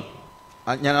വാക്യങ്ങൾ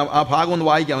ഞാൻ ആ ഭാഗം ഒന്ന്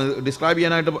വായിക്കാം. ഡിസ്ക്രൈബ്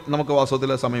ചെയ്യാനായിട്ട് നമുക്ക്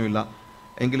വാസ്തവത്തിൽ സമയമില്ല,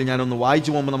 എങ്കിലും ഞാനൊന്ന് വായിച്ചു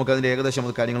പോകുമ്പോൾ നമുക്കതിൻ്റെ ഏകദേശം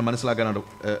കാര്യങ്ങൾ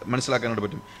മനസ്സിലാക്കാനായിട്ട്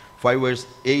പറ്റും.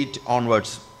 5:8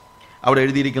 ഓൺവേർഡ്സ് അവിടെ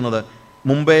എഴുതിയിരിക്കുന്നത്,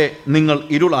 മുമ്പേ നിങ്ങൾ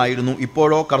ഇരുളായിരുന്നു,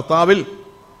 ഇപ്പോഴോ കർത്താവിൽ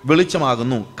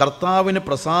വെളിച്ചമാകുന്നു. കർത്താവിന്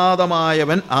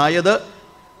പ്രസാദമായവൻ ആയത്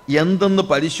എന്തെന്ന്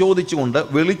പരിശോധിച്ചുകൊണ്ട്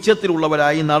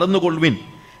വെളിച്ചത്തിലുള്ളവരായി നടന്നുകൊള്ളുവിൻ.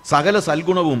 സകല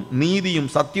സൽഗുണവും നീതിയും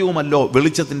സത്യവുമല്ലോ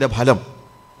വെളിച്ചത്തിൻ്റെ ഫലം.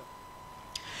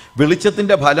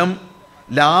 വെളിച്ചത്തിൻ്റെ ഫലം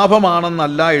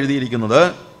ലാഭമാണെന്നല്ല എഴുതിയിരിക്കുന്നത്.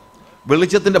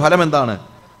 വെളിച്ചത്തിൻ്റെ ഫലം എന്താണ്?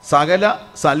 സകല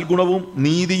സൽഗുണവും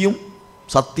നീതിയും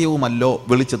സത്യവുമല്ലോ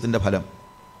വെളിച്ചത്തിൻ്റെ ഫലം.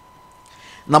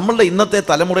 നമ്മളുടെ ഇന്നത്തെ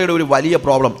തലമുറയുടെ ഒരു വലിയ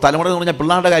പ്രോബ്ലം, തലമുറ എന്ന് പറഞ്ഞാൽ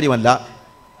പിള്ളേരുടെ കാര്യമല്ല,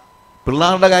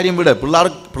 പിള്ളേരുടെ കാര്യം വിട്,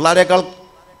 പിള്ളേരെക്കാൾ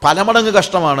പല മടങ്ങ്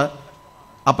കഷ്ടമാണ്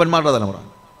അപ്പന്മാരുടെ തലമുറ.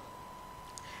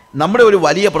 നമ്മുടെ ഒരു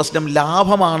വലിയ പ്രശ്നം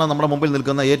ലാഭമാണ് നമ്മുടെ മുമ്പിൽ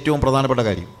നിൽക്കുന്ന ഏറ്റവും പ്രധാനപ്പെട്ട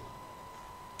കാര്യം.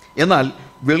 എന്നാൽ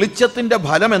വെളിച്ചത്തിൻ്റെ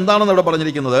ഫലം എന്താണെന്ന് ഇവിടെ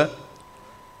പറഞ്ഞിരിക്കുന്നത്?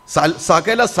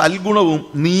 സകല സൽഗുണവും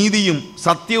നീതിയും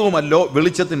സത്യവുമല്ലോ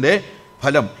വെളിച്ചത്തിൻ്റെ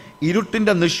ഫലം.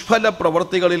 ഇരുട്ടിൻ്റെ നിഷ്ഫല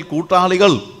പ്രവൃത്തികളിൽ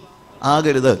കൂട്ടാളികൾ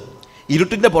ആകരുത്.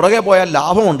 ഇരുട്ടിൻ്റെ പുറകെ പോയാൽ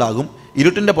ലാഭമുണ്ടാകും,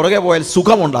 ഇരുട്ടിൻ്റെ പുറകെ പോയാൽ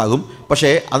സുഖമുണ്ടാകും.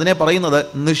 പക്ഷേ അതിനെ പറയുന്നത്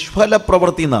നിഷ്ഫല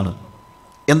പ്രവൃത്തി എന്നാണ്.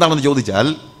 എന്താണെന്ന് ചോദിച്ചാൽ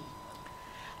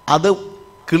അത്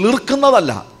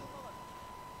കിളിർക്കുന്നതല്ല,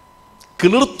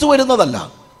 കിളിർത്തു വരുന്നതല്ല.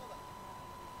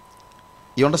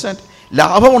 You understand?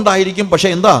 ലാഭമുണ്ടായിരിക്കും, പക്ഷേ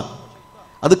എന്താ,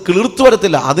 അത് കിളിർത്തു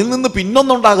വരത്തില്ല, അതിൽ നിന്ന്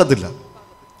പിന്നൊന്നും ഉണ്ടാകത്തില്ല.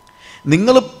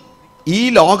 നിങ്ങൾ ഈ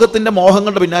ലോകത്തിൻ്റെ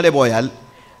മോഹങ്ങളുടെ പിന്നാലെ പോയാൽ,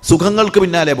 സുഖങ്ങൾക്ക്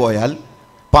പിന്നാലെ പോയാൽ,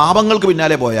 പാപങ്ങൾക്ക്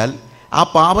പിന്നാലെ പോയാൽ, ആ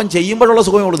പാപം ചെയ്യുമ്പോഴുള്ള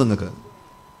സുഖമേ ഉള്ളൂ നിങ്ങൾക്ക്.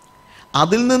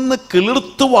 അതിൽ നിന്ന്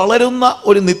കിളിർത്തു വളരുന്ന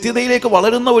ഒരു നിത്യതയിലേക്ക്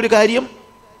വളരുന്ന ഒരു കാര്യം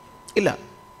ഇല്ല.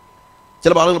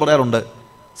 ചില ആളുകൾ പറയാറുണ്ട്,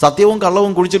 സത്യവും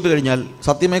കള്ളവും കുഴിച്ചിട്ട് കഴിഞ്ഞാൽ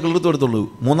സത്യമേ കിളിർത്തു വരത്തുള്ളൂ,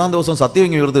 3-ാം ദിവസം സത്യം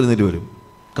ഇങ്ങനെ ഉയർത്തെഴുന്നേറ്റ് വരും,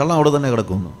 കള്ളം അവിടെ തന്നെ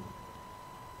കിടക്കുന്നു.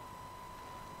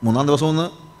 3-ാം ദിവസം എന്ന്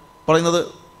പറയുന്നത്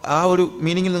ആ ഒരു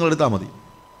മീനിങ്ങിൽ നിങ്ങൾ എടുത്താൽ മതി.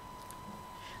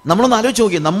 നമ്മളൊന്ന് ആലോചിച്ച്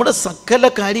നോക്കിയേ, നമ്മുടെ സകല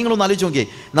കാര്യങ്ങളൊന്ന് ആലോചിച്ച് നോക്കിയേ,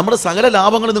 നമ്മുടെ സകല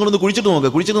ലാഭങ്ങൾ നിങ്ങളൊന്ന് കുഴിച്ചിട്ട്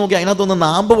നോക്കി അതിനകത്തൊന്ന്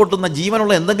നാമ്പ് പൊട്ടുന്ന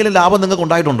ജീവനുള്ള എന്തെങ്കിലും ലാഭം നിങ്ങൾക്ക്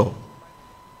ഉണ്ടായിട്ടുണ്ടോ?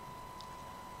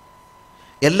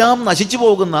 എല്ലാം നശിച്ചു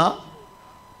പോകുന്ന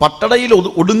പട്ടടയിൽ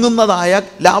ഒടുങ്ങുന്നതായ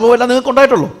ലാഭമെല്ലാം നിങ്ങൾക്ക്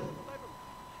ഉണ്ടായിട്ടുള്ളൂ.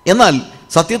 എന്നാൽ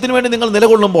സത്യത്തിന് വേണ്ടി നിങ്ങൾ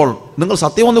നിലകൊള്ളുമ്പോൾ നിങ്ങൾ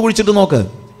സത്യം ഒന്ന് കുഴിച്ചിട്ട് നോക്ക്,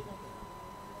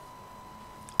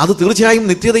 അത് തീർച്ചയായും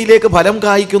നിത്യതയിലേക്ക് ഫലം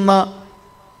കായ്ക്കുന്ന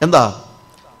എന്താ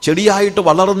ചെടിയായിട്ട്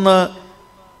വളർന്ന്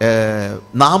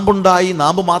നാമ്പുണ്ടായി,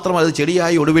 നാമ്പ് മാത്രമല്ല അത്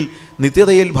ചെടിയായി ഒടുവിൽ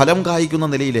നിത്യതയിൽ ഫലം കായ്ക്കുന്ന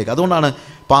നിലയിലേക്ക്. അതുകൊണ്ടാണ്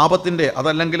പാപത്തിൻ്റെ,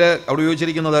 അതല്ലെങ്കിൽ അവിടെ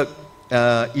ഉപയോഗിച്ചിരിക്കുന്നത്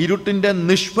ഇരുട്ടിൻ്റെ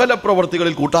നിഷ്ഫല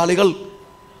പ്രവൃത്തികളിൽ കൂട്ടാളികൾ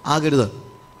ആകരുത്.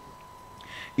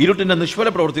 ഇരുട്ടിൻ്റെ നിഷ്ഫല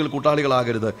പ്രവൃത്തികൾ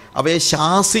കൂട്ടാളികളാകരുത്. അവയെ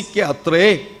ശാസിക്കുക അത്രേ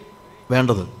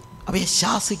വേണ്ടത്. അവയെ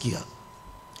ശാസിക്കുക,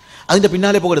 അതിൻ്റെ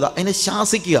പിന്നാലെ പോകരുത്. അതിനെ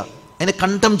ശാസിക്കുക, അതിനെ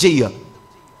കണ്ടം ചെയ്യുക,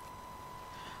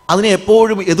 അതിനെ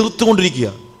എപ്പോഴും എതിർത്തുകൊണ്ടിരിക്കുക,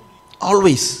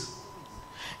 ഓൾവേസ്.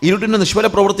 ഇരുട്ടിൻ്റെ നിഷ്ഫല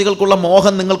പ്രവൃത്തികൾക്കുള്ള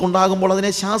മോഹം നിങ്ങൾക്കുണ്ടാകുമ്പോൾ അതിനെ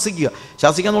ശാസിക്കുക.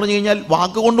 ശാസിക്കുക എന്ന് പറഞ്ഞു കഴിഞ്ഞാൽ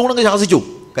വാക്കുകൊണ്ടുകൂടെ ശാസിച്ചു.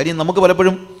 കാര്യം നമുക്ക്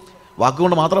പലപ്പോഴും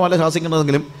വാക്കുകൊണ്ട് മാത്രമല്ല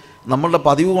ശാസിക്കേണ്ടതെങ്കിലും നമ്മളുടെ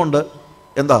പതിവ് കൊണ്ട്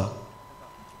എന്താ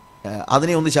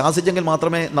അതിനെ ഒന്ന് ശാസിച്ചെങ്കിൽ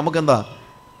മാത്രമേ നമുക്കെന്താ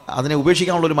അതിനെ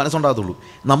ഉപേക്ഷിക്കാനുള്ളൊരു മനസ്സുണ്ടാകത്തുള്ളൂ.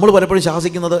 നമ്മൾ പലപ്പോഴും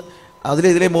ശാസിക്കുന്നത്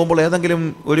ഇതിലേ പോകുമ്പോൾ ഏതെങ്കിലും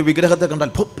ഒരു വിഗ്രഹത്തെ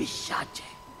കണ്ടാൽ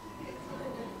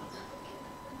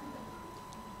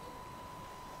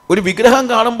ഒരു വിഗ്രഹം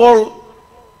കാണുമ്പോൾ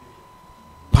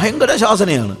ഭയങ്കര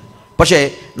ശാസനയാണ്. പക്ഷേ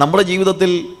നമ്മുടെ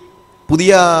ജീവിതത്തിൽ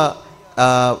പുതിയ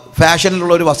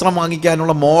ഫാഷനിലുള്ള ഒരു വസ്ത്രം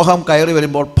വാങ്ങിക്കാനുള്ള മോഹം കയറി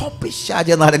വരുമ്പോൾ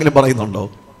പിശാച് എന്നാരെങ്കിലും പറയുന്നുണ്ടോ?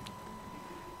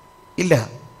 ഇല്ല.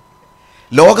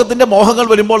 ലോകത്തിൻ്റെ മോഹങ്ങൾ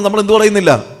വരുമ്പോൾ നമ്മൾ എന്തു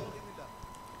പറയുന്നില്ല?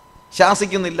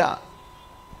 ശാസിക്കുന്നില്ല.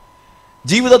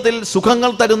 ജീവിതത്തിൽ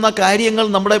സുഖങ്ങൾ തരുന്ന കാര്യങ്ങൾ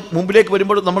നമ്മുടെ മുമ്പിലേക്ക്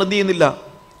വരുമ്പോൾ നമ്മൾ എന്ത് ചെയ്യുന്നില്ല?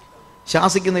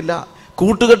 ശാസിക്കുന്നില്ല.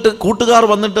 കൂട്ടുകാർ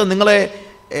വന്നിട്ട് നിങ്ങളെ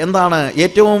എന്താണ്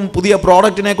ഏറ്റവും പുതിയ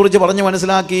പ്രോഡക്റ്റിനെ കുറിച്ച് പറഞ്ഞ്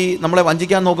മനസ്സിലാക്കി നമ്മളെ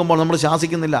വഞ്ചിക്കാൻ നോക്കുമ്പോൾ നമ്മൾ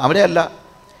ശാസിക്കുന്നില്ല. അവരെയല്ല,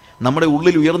 നമ്മുടെ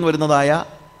ഉള്ളിൽ ഉയർന്നു വരുന്നതായ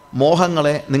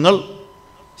മോഹങ്ങളെ നിങ്ങൾ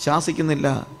ശാസിക്കുന്നില്ല.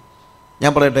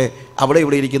 ഞാൻ പറയട്ടെ, അവിടെ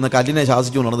ഇവിടെ ഇരിക്കുന്ന കല്ലിനെ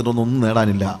ശാസിച്ചു നടന്നിട്ടൊന്നും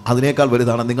നേടാനില്ല. അതിനേക്കാൾ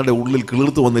വലുതാണ് നിങ്ങളുടെ ഉള്ളിൽ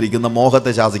കിളിർത്തു വന്നിരിക്കുന്ന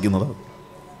മോഹത്തെ ശാസിക്കുന്നത്.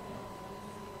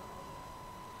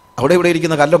 അവിടെ ഇവിടെ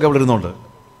ഇരിക്കുന്ന കല്ലൊക്കെ അവിടെ ഇരുന്നുണ്ട്.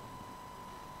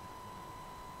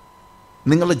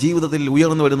 നിങ്ങളുടെ ജീവിതത്തിൽ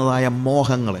ഉയർന്നു വരുന്നതായ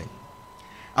മോഹങ്ങളെ,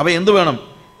 അവ എന്തു വേണം?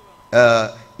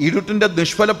 ഇരുട്ടിൻ്റെ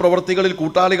നിഷ്ഫല പ്രവൃത്തികളിൽ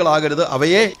കൂട്ടാളികളാകരുത്,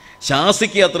 അവയെ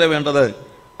ശാസിക്കുക അത്രേ വേണ്ടത്.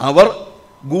 അവർ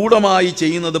ഗൂഢമായി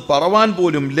ചെയ്യുന്നത് പറവാൻ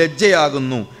പോലും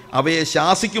ലജ്ജയാകുന്നു. അവയെ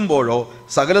ശാസിക്കുമ്പോഴോ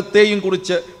സകലത്തെയും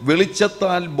കുറിച്ച്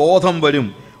വെളിച്ചത്താൽ ബോധം വരും.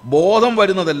 ബോധം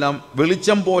വരുന്നതെല്ലാം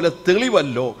വെളിച്ചം പോലെ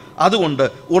തെളിവല്ലോ. അതുകൊണ്ട്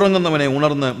ഉറങ്ങുന്നവനെ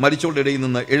ഉണർന്ന് മരിച്ചവരുടെ ഇടയിൽ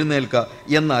നിന്ന് എഴുന്നേൽക്ക,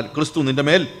 എന്നാൽ ക്രിസ്തു നിന്റെ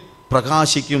മേൽ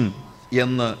പ്രകാശിക്കും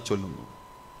എന്ന് ചൊല്ലുന്നു.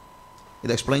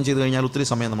 ഇത് എക്സ്പ്ലെയിൻ ചെയ്ത് കഴിഞ്ഞാൽ ഒത്തിരി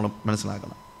സമയം നമ്മൾ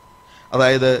മനസ്സിലാക്കണം.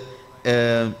 അതായത്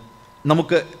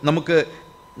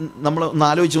നമ്മൾ ഒന്ന്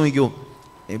ആലോചിച്ച് നോക്കൂ,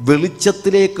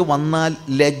 വെളിച്ചത്തിലേക്ക് വന്നാൽ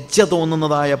ലജ്ജ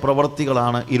തോന്നുന്നതായ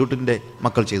പ്രവർത്തികളാണ് ഇരുട്ടിൻ്റെ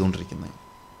മക്കൾ ചെയ്തുകൊണ്ടിരിക്കുന്നത്.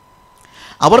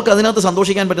 അവർക്ക് അതിനകത്ത്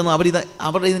സന്തോഷിക്കാൻ പറ്റുന്ന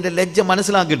അവർ ഇതിൻ്റെ ലജ്ജ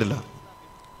മനസ്സിലാക്കിയിട്ടില്ല.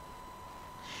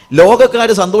 ലോകക്കാർ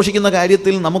സന്തോഷിക്കുന്ന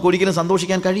കാര്യത്തിൽ നമുക്കൊരിക്കലും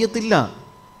സന്തോഷിക്കാൻ കഴിയത്തില്ല.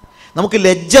 നമുക്ക്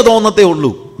ലജ്ജ തോന്നത്തേ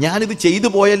ഉള്ളൂ. ഞാനിത് ചെയ്തു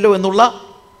പോയല്ലോ എന്നുള്ള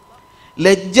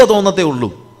ലജ്ജ തോന്നത്തേ ഉള്ളൂ.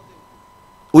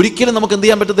 ഒരിക്കലും നമുക്ക് എന്ത്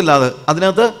ചെയ്യാൻ പറ്റത്തില്ല,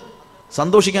 അതിനകത്ത്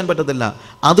സന്തോഷിക്കാൻ പറ്റത്തില്ല.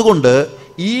 അതുകൊണ്ട്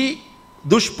ഈ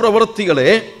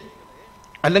ദുഷ്പ്രവൃത്തികളെ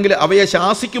അല്ലെങ്കിൽ അവയെ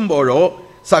ശാസിക്കുമ്പോഴോ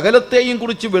സകലത്തെയും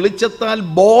കുറിച്ച് വെളിച്ചത്താൽ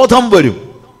ബോധം വരും.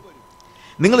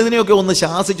 നിങ്ങൾ ഇതിനെയൊക്കെ ഒന്ന്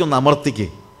ശാസിച്ചൊന്ന് അമർത്തിക്ക്.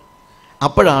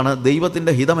 അപ്പോഴാണ്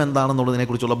ദൈവത്തിൻ്റെ ഹിതം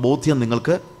എന്താണെന്നുള്ളതിനെക്കുറിച്ചുള്ള ബോധ്യം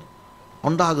നിങ്ങൾക്ക്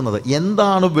ഉണ്ടാകുന്നത്.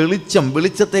 എന്താണ് വെളിച്ചം?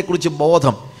 വെളിച്ചത്തെക്കുറിച്ച്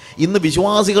ബോധം. ഇന്ന്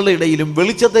വിശ്വാസികളുടെ ഇടയിലും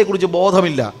വെളിച്ചത്തെക്കുറിച്ച്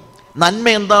ബോധമില്ല. നന്മ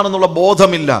എന്താണെന്നുള്ള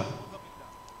ബോധമില്ല.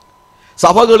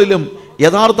 സഭകളിലും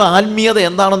യഥാർത്ഥ ആത്മീയത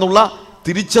എന്താണെന്നുള്ള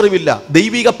തിരിച്ചറിവില്ല.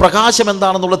 ദൈവിക പ്രകാശം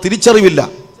എന്താണെന്നുള്ള തിരിച്ചറിവില്ല,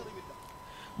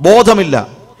 ബോധമില്ല.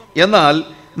 എന്നാൽ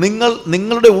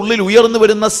നിങ്ങളുടെ ഉള്ളിൽ ഉയർന്നു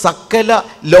വരുന്ന സകല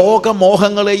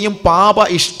ലോകമോഹങ്ങളെയും പാപ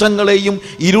ഇഷ്ടങ്ങളെയും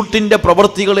ഇരുട്ടിൻ്റെ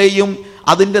പ്രവൃത്തികളെയും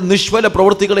അതിൻ്റെ നിഷ്ഫല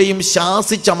പ്രവൃത്തികളെയും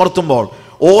ശാസിച്ചമർത്തുമ്പോൾ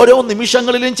ഓരോ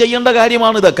നിമിഷങ്ങളിലും ചെയ്യേണ്ട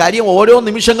കാര്യമാണിത്. കാര്യം ഓരോ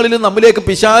നിമിഷങ്ങളിലും നമ്മിലേക്ക്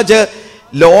പിശാച്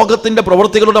ലോകത്തിൻ്റെ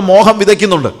പ്രവൃത്തികളുടെ മോഹം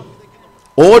വിതയ്ക്കുന്നുണ്ട്.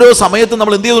 ഓരോ സമയത്തും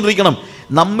നമ്മൾ എന്ത് ചെയ്തുകൊണ്ടിരിക്കണം?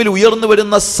 നമ്മിൽ ഉയർന്നു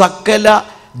വരുന്ന സകല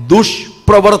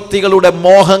ദുഷ്പ്രവൃത്തികളുടെ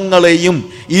മോഹങ്ങളെയും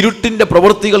ഇരുട്ടിൻ്റെ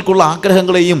പ്രവൃത്തികൾക്കുള്ള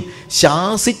ആഗ്രഹങ്ങളെയും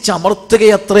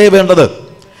ശാസിച്ചമർത്തുകയത്രേ വേണ്ടത്.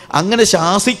 അങ്ങനെ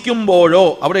ശാസിക്കുമ്പോഴോ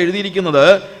അവിടെ എഴുതിയിരിക്കുന്നത്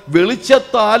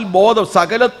വെളിച്ചത്താൽ ബോധം,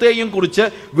 സകലത്തെയും കുറിച്ച്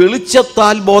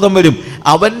വെളിച്ചത്താൽ ബോധം വരും.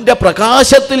 അവൻ്റെ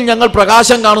പ്രകാശത്തിൽ ഞങ്ങൾ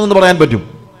പ്രകാശം കാണുമെന്ന് പറയാൻ പറ്റും.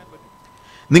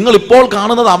 നിങ്ങൾ ഇപ്പോൾ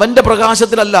കാണുന്നത് അവൻ്റെ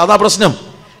പ്രകാശത്തിലല്ല, അതാ പ്രശ്നം.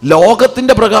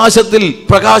 ലോകത്തിൻ്റെ പ്രകാശത്തിൽ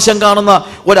പ്രകാശം കാണുന്ന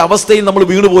ഒരവസ്ഥയിൽ നമ്മൾ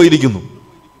വീണുപോയിരിക്കുന്നു.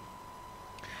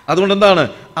 അതുകൊണ്ട് എന്താണ്?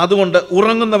 അതുകൊണ്ട്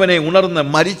ഉറങ്ങുന്നവനെ ഉണർന്ന്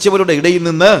മരിച്ചവരുടെ ഇടയിൽ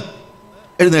നിന്ന്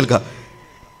എഴുന്നേൽക്കുക.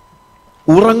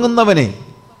 ഉറങ്ങുന്നവനെ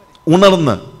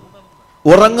ഉണർന്ന്,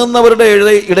 ഉറങ്ങുന്നവരുടെ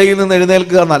ഇടയിൽ നിന്ന്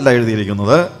എഴുന്നേൽക്കുക എന്നല്ല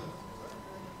എഴുതിയിരിക്കുന്നത്.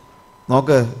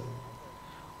 നോക്ക്,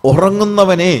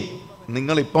 ഉറങ്ങുന്നവനെ.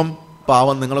 നിങ്ങളിപ്പം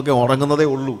പാവം, നിങ്ങളൊക്കെ ഉറങ്ങുന്നതേ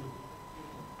ഉള്ളൂ.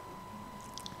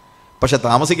 പക്ഷെ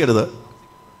താമസിക്കരുത്.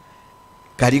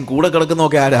 കാര്യം കൂടെ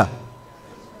കിടക്കുന്നതൊക്കെ ആരാ?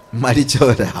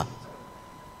 മരിച്ചവരാ.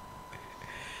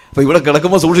 അപ്പൊ ഇവിടെ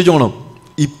കിടക്കുമ്പോൾ സൂക്ഷിച്ചോണം.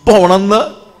 ഇപ്പൊ ഉണർന്ന്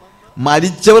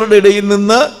മരിച്ചവരുടെ ഇടയിൽ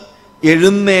നിന്ന്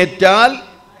എഴുന്നേറ്റാൽ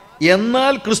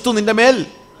എന്നാൽ ക്രിസ്തു നിന്റെ മേൽ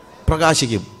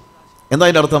പ്രകാശിക്കും. എന്താ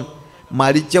അതിൻ്റെ അർത്ഥം?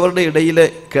 മരിച്ചവരുടെ ഇടയിൽ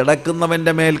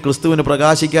കിടക്കുന്നവൻ്റെ മേൽ ക്രിസ്തുവിന്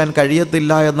പ്രകാശിക്കാൻ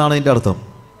കഴിയത്തില്ല എന്നാണ് അതിൻ്റെ അർത്ഥം.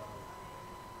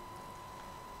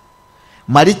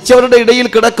 മരിച്ചവരുടെ ഇടയിൽ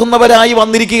കിടക്കുന്നവരായി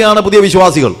വന്നിരിക്കുകയാണ് പുതിയ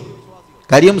വിശ്വാസികൾ.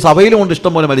 കാര്യം സഭയിലുമുണ്ട്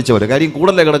ഇഷ്ടം പോലെ മരിച്ചവർ. കാര്യം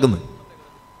കൂടല്ലേ കിടക്കുന്നത്.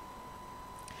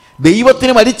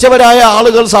 ദൈവത്തിന് മരിച്ചവരായ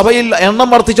ആളുകൾ സഭയിൽ എണ്ണം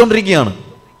വർദ്ധിച്ചുകൊണ്ടിരിക്കുകയാണ്.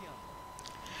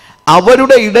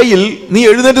 അവരുടെ ഇടയിൽ നീ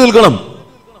എഴുന്നേറ്റ് നിൽക്കണം,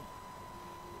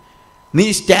 നീ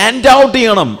സ്റ്റാൻഡ് ഔട്ട്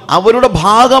ചെയ്യണം, അവരുടെ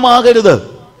ഭാഗമാകരുത്.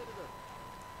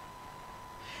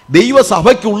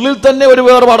 ദൈവസഭയ്ക്കുള്ളിൽ തന്നെ ഒരു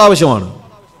വേർപാട് ആവശ്യമാണ്.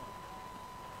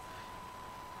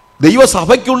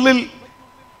 ദൈവസഭയ്ക്കുള്ളിൽ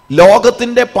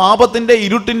ലോകത്തിൻ്റെ പാപത്തിൻ്റെ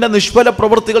ഇരുട്ടിൻ്റെ നിഷ്ഫല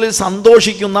പ്രവൃത്തികളിൽ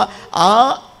സന്തോഷിക്കുന്ന ആ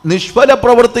നിഷ്ഫല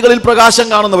പ്രവൃത്തികളിൽ പ്രകാശം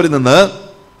കാണുന്നവരിൽ നിന്ന്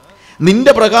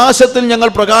നിന്റെ പ്രകാശത്തിൽ ഞങ്ങൾ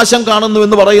പ്രകാശം കാണുന്നു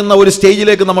എന്ന് പറയുന്ന ഒരു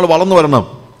സ്റ്റേജിലേക്ക് നമ്മൾ വളർന്നു വരണം.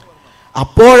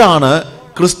 അപ്പോഴാണ്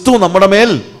ക്രിസ്തു നമ്മുടെ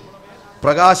മേൽ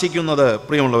പ്രകാശിക്കുന്നത്.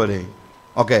 പ്രിയമുള്ളവരെ,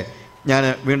 ഓക്കെ, ഞാൻ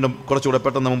വീണ്ടും കുറച്ചുകൂടെ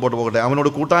പെട്ടെന്ന് മുമ്പോട്ട് പോകട്ടെ. അവനോട്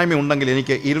കൂട്ടായ്മ ഉണ്ടെങ്കിൽ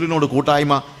എനിക്ക് ഇരുളിനോട്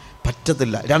കൂട്ടായ്മ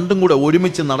പറ്റത്തില്ല. രണ്ടും കൂടെ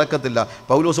ഒരുമിച്ച് നടക്കത്തില്ല.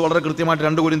 പൗലോസ് വളരെ കൃത്യമായിട്ട്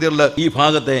 2 കൊരിന്ത്യരിൽ ഈ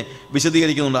ഭാഗത്തെ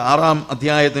വിശദീകരിക്കുന്നുണ്ട്. 6-ാം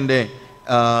അധ്യായത്തിൻ്റെ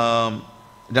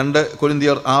 2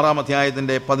 കൊരിന്ത്യർ 6-ാം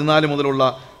അധ്യായത്തിൻ്റെ 14 മുതലുള്ള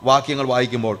വാക്യങ്ങൾ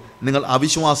വായിക്കുമ്പോൾ, നിങ്ങൾ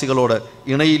അവിശ്വാസികളോട്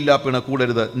ഇണയില്ല പിണ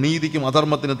കൂടരുത്, നീതിക്കും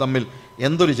അധർമ്മത്തിനും തമ്മിൽ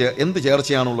എന്ത്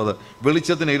ചേർച്ചയാണുള്ളത്,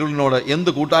 വെളിച്ചത്തിന് ഇരുളിനോട്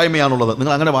എന്ത് കൂട്ടായ്മയാണുള്ളത്.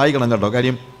 നിങ്ങൾ അങ്ങനെ വായിക്കണം കേട്ടോ.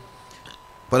 കാര്യം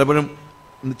പലപ്പോഴും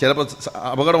ചിലപ്പോൾ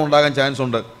അപകടം ഉണ്ടാകാൻ ചാൻസ്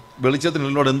ഉണ്ട്. വെളിച്ചത്തിന്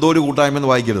ഇരുളിനോട് എന്തോ ഒരു കൂട്ടായ്മ എന്ന്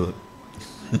വായിക്കരുത്.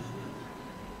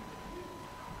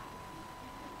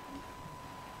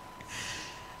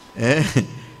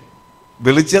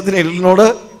 വെളിച്ചത്തിന് ഇരുളിനോട്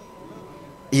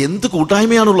എന്ത്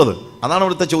കൂട്ടായ്മയാണുള്ളത്? അതാണ്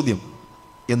അവിടുത്തെ ചോദ്യം.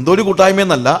 എന്തോ ഒരു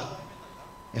കൂട്ടായ്മയെന്നല്ല,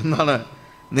 എന്നാണ്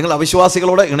നിങ്ങൾ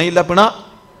അവിശ്വാസികളോട് ഇണയില്ല പിണ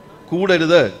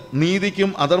കൂടരുത്. നീതിക്കും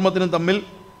അധർമ്മത്തിനും തമ്മിൽ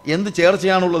എന്ത്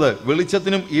ചേർച്ചയാണുള്ളത്?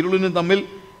 വെളിച്ചത്തിനും ഇരുളിനും തമ്മിൽ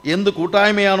എന്ത്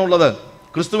കൂട്ടായ്മയാണുള്ളത്?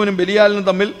 ക്രിസ്തുവിനും ബലിയാലിനും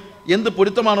തമ്മിൽ എന്ത്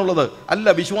പൊരുത്തമാണുള്ളത്? അല്ല,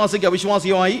 വിശ്വാസിക്ക്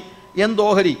അവിശ്വാസിയുമായി എന്ത്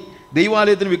ഓഹരി?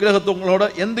 ദൈവാലയത്തിന് വിഗ്രഹത്വങ്ങളോട്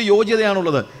എന്ത്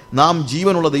യോഗ്യതയാണുള്ളത്? നാം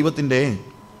ജീവനുള്ള ദൈവത്തിൻ്റെ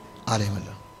ആലയമല്ല.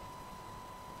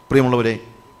 പ്രിയമുള്ളവരെ,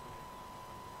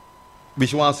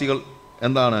 വിശ്വാസികൾ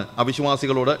എന്താണ്?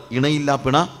 അവിശ്വാസികളോട് ഇണയില്ല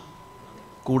പിണ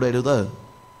കൂടരുത്.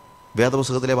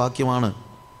 വേദപുസ്തകത്തിലെ വാക്യമാണ്.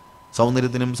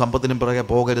 സൗന്ദര്യത്തിനും സമ്പത്തിനും പിറകെ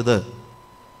പോകരുത്.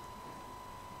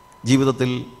 ജീവിതത്തിൽ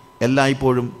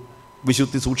എല്ലായ്പ്പോഴും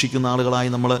വിശുദ്ധി സൂക്ഷിക്കുന്ന ആളുകളായി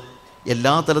നമ്മൾ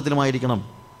എല്ലാ തലത്തിലുമായിരിക്കണം,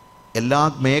 എല്ലാ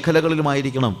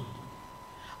മേഖലകളിലുമായിരിക്കണം.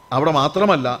 അവിടെ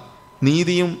മാത്രമല്ല,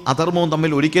 നീതിയും അധർമ്മവും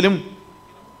തമ്മിൽ ഒരിക്കലും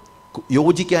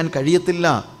യോജിക്കാൻ കഴിയത്തില്ല.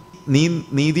 നീ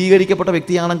നീതീകരിക്കപ്പെട്ട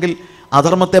വ്യക്തിയാണെങ്കിൽ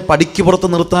അധർമ്മത്തെ പടിക്ക് പുറത്ത്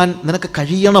നിർത്താൻ നിനക്ക്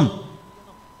കഴിയണം.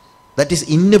 That is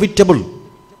inevitable.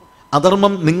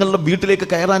 അധർമ്മം നിങ്ങളുടെ വീട്ടിലേക്ക്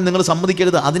കയറാൻ നിങ്ങൾ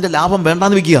സമ്മതിക്കരുത്. അതിൻ്റെ ലാഭം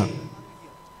വേണ്ടാന്ന് വയ്ക്കുക.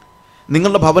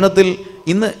 നിങ്ങളുടെ ഭവനത്തിൽ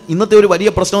ഇന്നത്തെ ഒരു വലിയ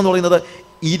പ്രശ്നം എന്ന് പറയുന്നത്,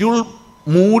 ഇരുൾ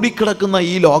മൂടിക്കിടക്കുന്ന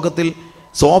ഈ ലോകത്തിൽ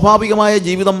സ്വാഭാവികമായ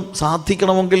ജീവിതം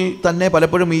സാധിക്കണമെങ്കിൽ തന്നെ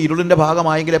പലപ്പോഴും ഈ ഇരുളിൻ്റെ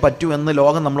ഭാഗമായെങ്കിലേ പറ്റൂ എന്ന്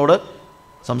ലോകം നമ്മളോട്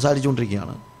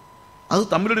സംസാരിച്ചുകൊണ്ടിരിക്കുകയാണ്. അത്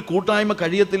തമ്മിലൊരു കൂട്ടായ്മ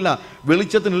കഴിയത്തില്ല.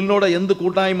 വെളിച്ചത്തിന് ഇരുളിനോട് എന്ത്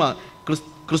കൂട്ടായ്മ?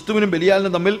 ക്രിസ്തുവിനും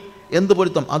ബലിയാലിനും തമ്മിൽ എന്ത്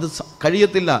പൊരുത്തം? അത്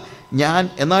കഴിയത്തില്ല.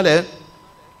 എന്നാൽ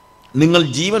നിങ്ങൾ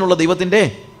ജീവനുള്ള ദൈവത്തിൻ്റെ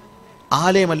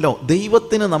ആലയമല്ലോ.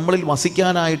 ദൈവത്തിന് നമ്മളിൽ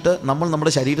വസിക്കാനായിട്ട് നമ്മൾ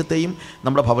നമ്മുടെ ശരീരത്തെയും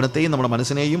നമ്മുടെ ഭവനത്തെയും നമ്മുടെ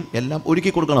മനസ്സിനെയും എല്ലാം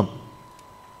ഒരുക്കി കൊടുക്കണം.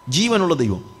 ജീവനുള്ള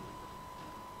ദൈവം,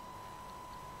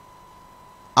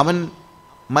 അവൻ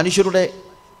മനുഷ്യരുടെ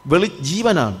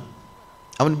ജീവനാണ്,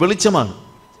 അവൻ വെളിച്ചമാണ്.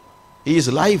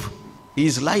 Is life,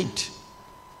 is light,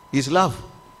 is love.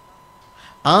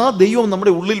 ആ ദൈവം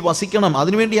നമ്മുടെ ഉള്ളിൽ വസിക്കണം.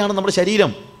 അതിനുവേണ്ടിയാണ് നമ്മുടെ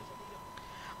ശരീരം.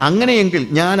 അങ്ങനെയെങ്കിൽ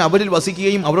ഞാൻ അവരിൽ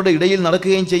വസിക്കുകയും അവരുടെ ഇടയിൽ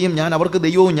നടക്കുകയും ചെയ്യും. ഞാൻ അവർക്ക്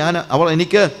ദൈവവും അവർ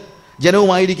എനിക്ക്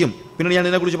ജനവുമായിരിക്കും. പിന്നീട് ഞാൻ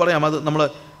ഇതിനെക്കുറിച്ച് പറയാം, അത് നമ്മൾ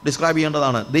ഡിസ്ക്രൈബ്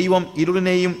ചെയ്യേണ്ടതാണ്. ദൈവം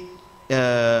ഇരുളിനെയും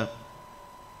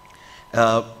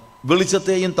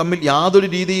വെളിച്ചത്തെയും തമ്മിൽ യാതൊരു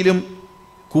രീതിയിലും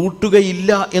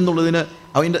കൂട്ടുകയില്ല എന്നുള്ളതിന്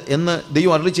എന്ന്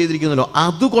ദൈവം അരുളി ചെയ്തിരിക്കുന്നല്ലോ.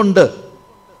 അതുകൊണ്ട്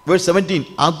വേഴ്സ് 17,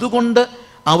 അതുകൊണ്ട്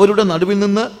അവരുടെ നടുവിൽ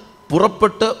നിന്ന്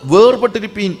പുറപ്പെട്ട്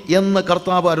വേർപെട്ടിരിപ്പീൻ എന്ന്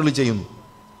കർത്താവ് അരുളി ചെയ്യുന്നു.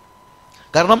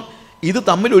 കാരണം ഇത്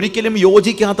തമ്മിൽ ഒരിക്കലും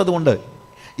യോജിക്കാത്തത് കൊണ്ട്,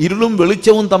 ഇരുളും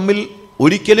വെളിച്ചവും തമ്മിൽ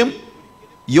ഒരിക്കലും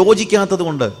യോജിക്കാത്തത്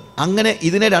കൊണ്ട്, അങ്ങനെ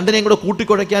ഇതിനെ രണ്ടിനെയും കൂടെ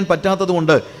കൂട്ടിക്കുഴയ്ക്കാൻ പറ്റാത്തത്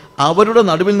കൊണ്ട് അവരുടെ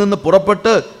നടുവിൽ നിന്ന്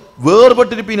പുറപ്പെട്ട്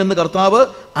വേർപെട്ടിരിപ്പീൻ എന്ന് കർത്താവ്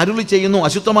അരുളി ചെയ്യുന്നു.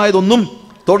 അശുദ്ധമായതൊന്നും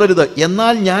തൊടരുത്.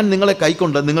 എന്നാൽ ഞാൻ നിങ്ങളെ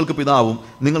കൈക്കൊണ്ട് നിങ്ങൾക്ക് പിതാവും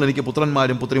നിങ്ങൾ എനിക്ക്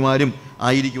പുത്രന്മാരും പുത്രിമാരും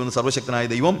ആയിരിക്കുമെന്ന് സർവശക്തനായ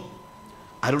ദൈവം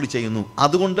അരുളി ചെയ്യുന്നു.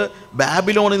 അതുകൊണ്ട്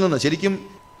ബാബിലോണിൽ നിന്ന്, ശരിക്കും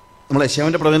നമ്മൾ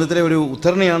യെശയ്യാവിൻ്റെ പ്രവചനത്തിലെ ഒരു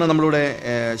ഉദ്ധരണിയാണ് നമ്മളിവിടെ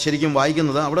ശരിക്കും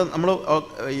വായിക്കുന്നത്.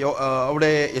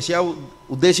 അവിടെ യെശയ്യാവ്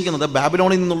ഉദ്ദേശിക്കുന്നത്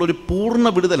ബാബിലോണിൽ നിന്നുള്ളൊരു പൂർണ്ണ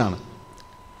വിടുതലാണ്.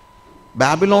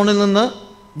 ബാബിലോണിൽ നിന്ന്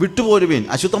വിട്ടുപോരുവീൻ,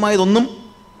 അശുദ്ധമായതൊന്നും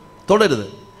തൊടരുത്.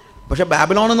 പക്ഷേ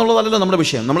ബാബിലോൺ എന്നുള്ളതല്ലല്ലോ നമ്മുടെ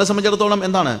വിഷയം. നമ്മളെ സംബന്ധിച്ചിടത്തോളം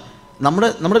എന്താണ്?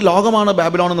 നമ്മുടെ ലോകമാണ്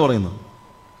ബാബിലോൺ എന്ന് പറയുന്നത്.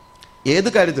 ഏത്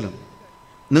കാര്യത്തിലും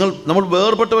നമ്മൾ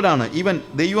വേർപെട്ടവരാണ്. ഈവൻ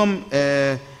ദൈവം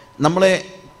നമ്മളെ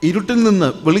ഇരുട്ടിൽ നിന്ന്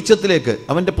വെളിച്ചത്തിലേക്ക്,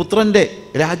 അവൻ്റെ പുത്രൻ്റെ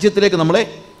രാജ്യത്തിലേക്ക് നമ്മളെ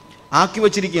ആക്കി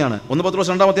വച്ചിരിക്കുകയാണ്. 1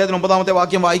 പത്രോസ് 2-ാമത്തെ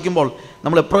വാക്യം വായിക്കുമ്പോൾ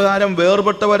നമ്മൾ എപ്രകാരം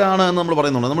വേർപെട്ടവരാണ് എന്ന് നമ്മൾ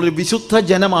പറയുന്നുണ്ട്. നമ്മളൊരു വിശുദ്ധ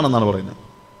ജനമാണെന്നാണ് പറയുന്നത്.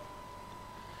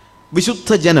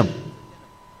 വിശുദ്ധ ജനം.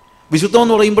 വിശുദ്ധം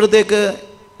എന്ന് പറയുമ്പോഴത്തേക്ക്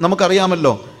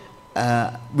നമുക്കറിയാമല്ലോ,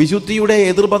 വിശുദ്ധിയുടെ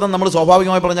എതിർപദം നമ്മൾ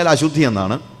സ്വാഭാവികമായി പറഞ്ഞാൽ അശുദ്ധി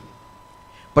എന്നാണ്.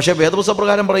 പക്ഷേ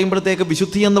വേദപുസ്തകപ്രകാരം പറയുമ്പോഴത്തേക്ക്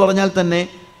വിശുദ്ധി എന്ന് പറഞ്ഞാൽ തന്നെ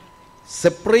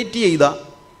സെപ്പറേറ്റ് ചെയ്ത,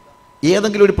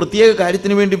 ഏതെങ്കിലും ഒരു പ്രത്യേക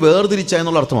കാര്യത്തിന് വേണ്ടി വേർതിരിച്ച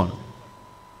എന്നുള്ള അർത്ഥമാണ്.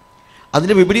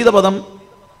 അതിൻ്റെ വിപരീത പദം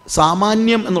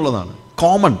സാമാന്യം എന്നുള്ളതാണ്.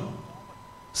 കോമൺ,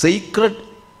 സീക്രട്ട്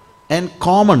ആൻഡ്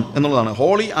കോമൺ എന്നുള്ളതാണ്.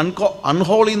 ഹോളി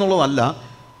അൺഹോളി എന്നുള്ളതല്ല,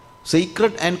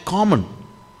 സീക്രട്ട് ആൻഡ് കോമൺ.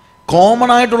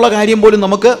 കോമൺ ആയിട്ടുള്ള കാര്യം പോലും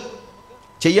നമുക്ക്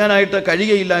ചെയ്യാനായിട്ട്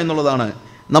കഴിയുകയില്ല എന്നുള്ളതാണ്.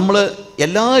 നമ്മൾ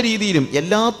എല്ലാ രീതിയിലും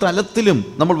എല്ലാ തലത്തിലും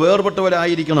നമ്മൾ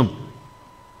വേർപെട്ടവരായിരിക്കണം.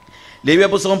 ലേവ്യ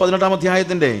പുസ്തകം 18-ാം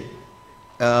അധ്യായത്തിൻ്റെ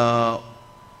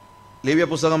ലേവ്യ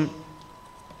പുസ്തകം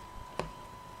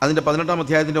അതിൻ്റെ 18-ാം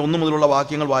അധ്യായത്തിൻ്റെ 1 മുതലുള്ള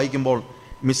വാക്യങ്ങൾ വായിക്കുമ്പോൾ,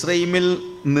 മിസ്രൈമിൽ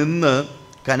നിന്ന്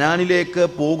കനാനിലേക്ക്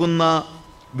പോകുന്ന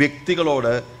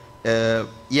വ്യക്തികളോട്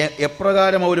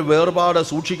എപ്രകാരം അവർ വേർപാട്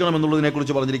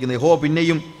സൂക്ഷിക്കണമെന്നുള്ളതിനെക്കുറിച്ച് പറഞ്ഞിരിക്കുന്നത്. യഹോവ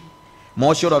പിന്നെയും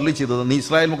മോശയോട് അരുളി ചെയ്തത്, നീ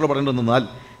ഇസ്രായേൽ മക്കൾ പറയേണ്ടതെന്നാൽ,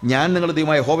 ഞാൻ നിങ്ങളുടെ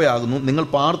ദൈവമായ യഹോവയാകുന്നു. നിങ്ങൾ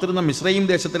പാർത്തിരുന്ന മിസ്രൈം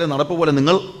ദേശത്തിലെ നടപ്പ് പോലെ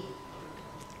നിങ്ങൾ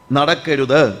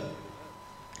നടക്കരുത്.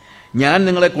 ഞാൻ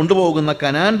നിങ്ങളെ കൊണ്ടുപോകുന്ന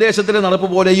കനാൻ ദേശത്തിലെ നടപ്പ്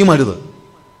പോലെയും അരുത്.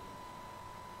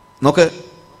 നോക്ക്,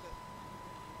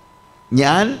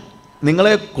 ഞാൻ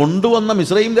നിങ്ങളെ കൊണ്ടുവന്ന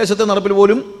മിസ്രയീം ദേശത്തെ നടപ്പിൽ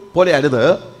പോലും പോലെ അരുത്,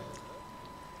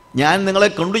 ഞാൻ നിങ്ങളെ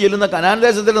കൊണ്ടു ചെല്ലുന്ന കനാൻ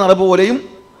ദേശത്തിലെ നടപ്പ് പോലെയും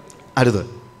അരുത്.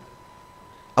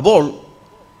 അപ്പോൾ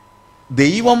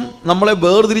ദൈവം നമ്മളെ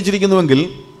വേർതിരിച്ചിരിക്കുന്നുവെങ്കിൽ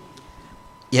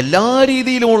എല്ലാ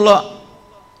രീതിയിലുമുള്ള,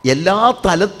 എല്ലാ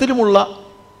തലത്തിലുമുള്ള,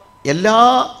 എല്ലാ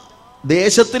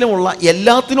ദേശത്തിലുമുള്ള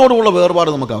എല്ലാത്തിനോടുമുള്ള വേർപാട്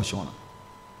നമുക്ക് ആവശ്യമാണ്.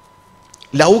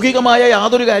 ലൗകികമായ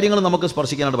യാതൊരു കാര്യങ്ങളും നമുക്ക്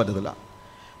സ്പർശിക്കാനായിട്ട് പറ്റത്തില്ല.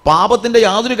 പാപത്തിൻ്റെ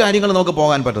യാതൊരു കാര്യങ്ങളും നമുക്ക്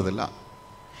പോകാൻ പറ്റത്തില്ല.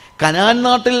 കനാൻ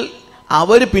നാട്ടിൽ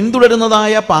അവർ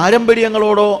പിന്തുടരുന്നതായ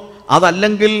പാരമ്പര്യങ്ങളോടോ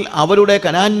അതല്ലെങ്കിൽ അവരുടെ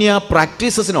കനാന്യ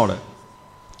പ്രാക്ടീസസിനോട്,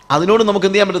 അതിനോട് നമുക്ക്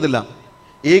എന്ത് ചെയ്യാൻ പറ്റത്തില്ല,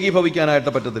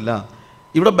 ഏകീഭവിക്കാനായിട്ട് പറ്റത്തില്ല.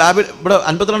 ഇവിടെ ഇവിടെ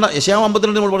 52 യെശയ്യാവ്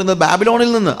 52 നമ്മൾ പറയുന്നത്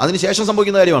ബാബിലോണിൽ നിന്ന് അതിനുശേഷം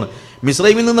സംഭവിക്കുന്ന കാര്യമാണ്.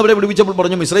 മിസ്രൈമിൽ നിന്ന് അവരെ വിടുവിച്ചപ്പോൾ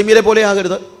പറഞ്ഞു, മിസ്രൈമിയരെ പോലെ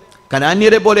ആകരുത്,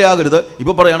 കനാന്യരെ പോലെ ആകരുത്.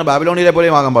 ഇപ്പോൾ പറയുകയാണ് ബാബിലോണിയരെ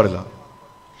പോലെയും ആകാൻ പാടില്ല.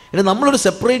 ഇനി നമ്മളൊരു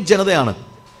സെപ്പറേറ്റ് ജനതയാണ്.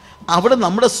 അവിടെ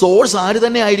നമ്മുടെ സോഴ്സ് ആര്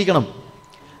തന്നെ ആയിരിക്കണം,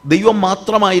 ദൈവം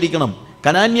മാത്രമായിരിക്കണം.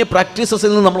 കനാന്യ പ്രാക്ടീസസിൽ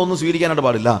നിന്ന് നമ്മളൊന്നും സ്വീകരിക്കാനായിട്ട്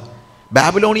പാടില്ല.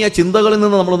 ബാബിലോണിയ ചിന്തകളിൽ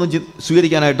നിന്ന് നമ്മളൊന്നും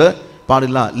സ്വീകരിക്കാനായിട്ട്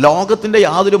പാടില്ല. ലോകത്തിൻ്റെ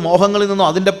യാതൊരു മോഹങ്ങളിൽ നിന്നും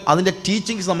അതിൻ്റെ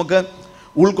ടീച്ചിങ്സ് നമുക്ക്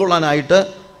ഉൾക്കൊള്ളാനായിട്ട്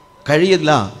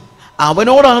കഴിയില്ല.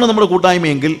 അവനോടാണ് നമ്മുടെ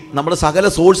കൂട്ടായ്മയെങ്കിൽ നമ്മുടെ സകല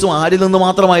സോഴ്സും ആരിൽ നിന്ന്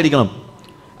മാത്രമായിരിക്കണം,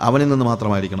 അവനിൽ നിന്ന്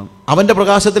മാത്രമായിരിക്കണം. അവൻ്റെ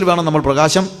പ്രകാശത്തിൽ വേണം നമ്മൾ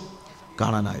പ്രകാശം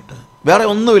കാണാനായിട്ട്. വേറെ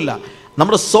ഒന്നുമില്ല.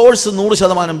 നമ്മുടെ സോഴ്സ്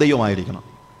 100% ദൈവമായിരിക്കണം.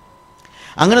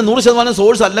 അങ്ങനെ 100%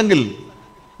 സോഴ്സ് അല്ലെങ്കിൽ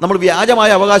നമ്മൾ വ്യാജമായ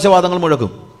അവകാശവാദങ്ങൾ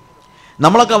മുഴക്കും.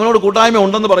 നമ്മളൊക്കെ അവനോട് കൂട്ടായ്മ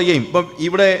ഉണ്ടെന്ന് പറയുകയും, ഇപ്പം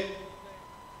ഇവിടെ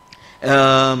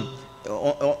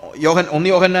 1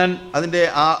 യോഹന്നാൻ അതിൻ്റെ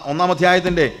 1-ാം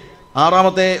അധ്യായത്തിൻ്റെ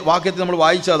 6-ാമത്തെ വാക്യത്തിൽ നമ്മൾ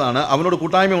വായിച്ചതാണ്, അവനോട്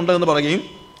കൂട്ടായ്മ ഉണ്ട് എന്ന് പറയുകയും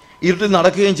ഇരുട്ടിൽ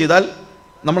നടക്കുകയും ചെയ്താൽ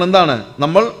നമ്മൾ എന്താണ്,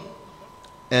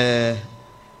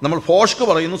 നമ്മൾ ഫോഷ്ക്ക്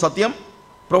പറയുന്നു, സത്യം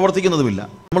പ്രവർത്തിക്കുന്നതുമില്ല.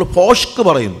 നമ്മൾ ഫോഷ്ക്ക്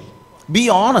പറയുന്നു. ബി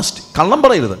ഓണസ്റ്റ്, കള്ളം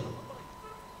പറയരുത്.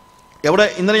 എവിടെ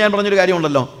ഇന്നലെ ഞാൻ പറഞ്ഞൊരു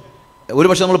കാര്യമുണ്ടല്ലോ, ഒരു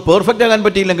പക്ഷേ നമ്മൾ പെർഫെക്റ്റ് ആകാൻ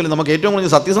പറ്റിയില്ലെങ്കിലും നമുക്ക് ഏറ്റവും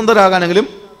കൂടുതൽ സത്യസന്ധരാകാനെങ്കിലും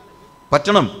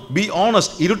പറ്റണം. Be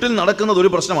honest. ഇരുട്ടിൽ നടക്കുന്നത് ഒരു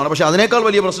പ്രശ്നമാണ്, പക്ഷേ അതിനേക്കാൾ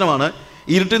വലിയ പ്രശ്നമാണ്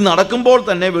ഇരുട്ടിൽ നടക്കുമ്പോൾ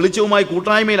തന്നെ വെളിച്ചവുമായി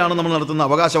കൂട്ടായ്മയിലാണ് നമ്മൾ നടത്തുന്ന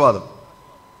അവകാശവാദം.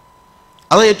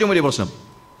 അതാണ് ഏറ്റവും വലിയ പ്രശ്നം.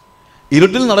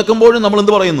 ഇരുട്ടിൽ നടക്കുമ്പോഴും നമ്മൾ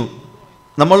എന്ത് പറയുന്നു,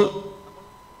 നമ്മൾ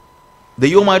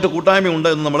ദൈവവുമായിട്ട് കൂട്ടായ്മയുണ്ട്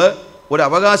എന്ന് നമ്മൾ ഒരു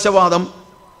അവകാശവാദം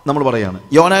നമ്മൾ പറയുകയാണ്.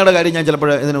 യോനയുടെ കാര്യം ഞാൻ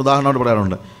ചിലപ്പോൾ ഇതിന് ഉദാഹരണമായിട്ട്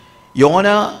പറയാറുണ്ട്. യോന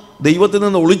ദൈവത്തിൽ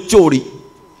നിന്ന് ഒളിച്ചോടി,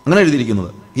 അങ്ങനെ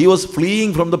എഴുതിയിരിക്കുന്നത്. He was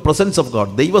ഫ്ലീയിങ് from the presence of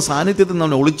God. ദൈവ സാന്നിധ്യത്തിൽ നിന്ന്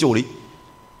അവൻ ഒളിച്ചോടി.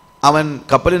 അവൻ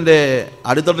കപ്പലിൻ്റെ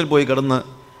അടിത്തട്ടിൽ പോയി കിടന്ന്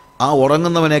ആ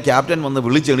ഉറങ്ങുന്നവനെ ക്യാപ്റ്റൻ വന്ന്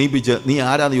വിളിച്ചെണീപ്പിച്ച്, നീ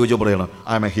ആരാന്ന് ചോദിച്ചപ്പോൾ പറയണം,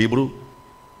 ഐ ആം എ ഹീബ്രു.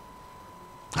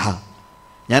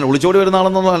 ഞാൻ ഒളിച്ചോടി വരുന്ന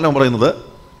ആളെന്നൊന്നുമല്ല പറയുന്നത്.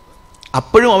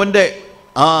 അപ്പോഴും അവൻ്റെ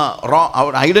ആ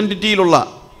ഐഡൻറ്റിറ്റിയിലുള്ള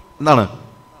എന്താണ്,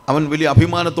 അവൻ വലിയ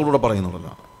അഭിമാനത്തോടുകൂടെ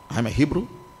പറയുന്നുണ്ടല്ലോ, ഐ ആം എ ഹീബ്രു.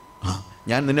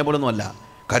 ഞാൻ നിന്നെ പോലെ ഒന്നുമല്ല,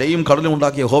 കരയും കടലും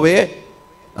ഉണ്ടാക്കിയ യഹോവയെ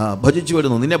ഭജിച്ചു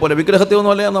വരുന്നു, നിന്നെ പോലെ വിഗ്രഹത്തെ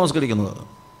ഒന്നുമല്ല ഞാൻ നമസ്കരിക്കുന്നത്.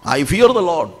 I fear the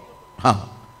load.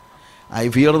 I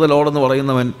fear the load എന്ന്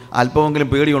പറയുന്നവൻ അല്പമെങ്കിലും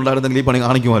പേടി ഉണ്ടായിരുന്നെങ്കിൽ ഈ പണി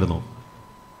കാണിക്കുമായിരുന്നു,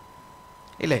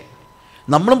 ഇല്ലേ?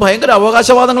 നമ്മളും ഭയങ്കര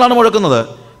അവകാശവാദങ്ങളാണ് മുഴക്കുന്നത്.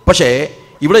 പക്ഷേ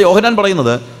ഇവിടെ യോഹന്നാൻ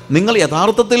പറയുന്നത്, നിങ്ങൾ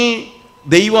യഥാർത്ഥത്തിൽ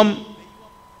ദൈവത്തോട്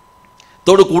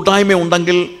കൂട്ടായ്മ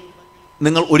ഉണ്ടെങ്കിൽ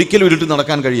നിങ്ങൾ ഒരിക്കലും ഇരുട്ടിൽ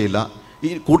നടക്കാൻ കഴിയില്ല. ഈ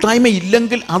കൂട്ടായ്മ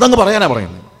ഇല്ലെങ്കിൽ അതങ്ങ് പറയാനാണ്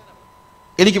പറയുന്നത്.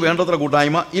 എനിക്ക് വേണ്ടത്ര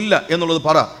കൂട്ടായ്മ ഇല്ല എന്നുള്ളത്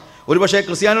പറ. ഒരുപക്ഷെ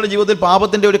ക്രിസ്ത്യാനിയുടെ ജീവിതത്തിൽ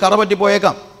പാപത്തിൻ്റെ ഒരു കറ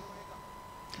പറ്റിപ്പോയേക്കാം.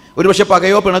 ഒരുപക്ഷെ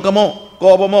പകയോ പിണക്കമോ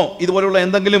കോപമോ ഇതുപോലുള്ള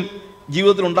എന്തെങ്കിലും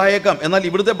ജീവിതത്തിൽ ഉണ്ടായേക്കാം. എന്നാൽ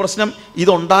ഇവിടുത്തെ പ്രശ്നം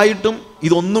ഇതുണ്ടായിട്ടും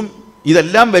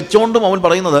ഇതെല്ലാം വെച്ചോണ്ടും അവൻ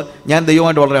പറയുന്നത്, ഞാൻ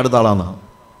ദൈവമായിട്ട് വളരെ അടുത്ത ആളാണെന്നാണ്.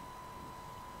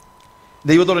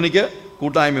 ദൈവത്തോട് എനിക്ക്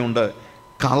കൂട്ടായ്മയുണ്ട്.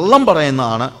 കള്ളം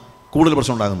പറയുന്നതാണ് കൂടുതൽ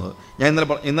പ്രശ്നം ഉണ്ടാകുന്നത്. ഞാൻ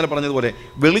ഇന്നലെ പറഞ്ഞതുപോലെ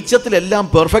വെളിച്ചത്തിലെല്ലാം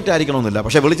പെർഫെക്റ്റ് ആയിരിക്കണമെന്നില്ല,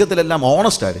 പക്ഷേ വെളിച്ചത്തിലെല്ലാം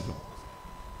ഓണസ്റ്റ് ആയിരിക്കും.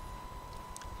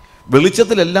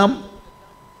 വെളിച്ചത്തിലെല്ലാം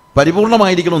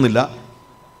പരിപൂർണമായിരിക്കണമെന്നില്ല.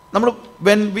 നമ്മൾ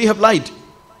when we have light,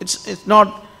 it's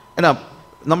not എന്നാ,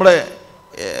 നമ്മുടെ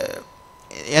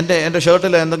എൻ്റെ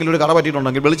ഷർട്ടിൽ എന്തെങ്കിലും ഒരു കറ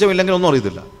പറ്റിയിട്ടുണ്ടെങ്കിൽ വെളിച്ചമില്ലെങ്കിൽ ഒന്നും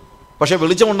അറിയത്തില്ല. പക്ഷേ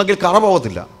വെളിച്ചമുണ്ടെങ്കിൽ കറ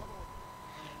പോകത്തില്ല,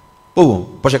 പോകും,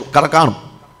 പക്ഷെ കറ കാണും.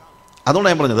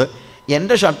 അതുകൊണ്ടാണ് ഞാൻ പറഞ്ഞത്,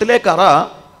 എൻ്റെ ഷർട്ടിലെ കറ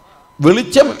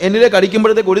വെളിച്ചം എന്നിലേക്ക്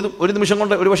അടിക്കുമ്പോഴത്തേക്ക് ഒരു നിമിഷം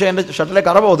കൊണ്ട് ഒരു പക്ഷേ എൻ്റെ ഷർട്ടിലെ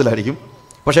കറ പോകത്തില്ലായിരിക്കും.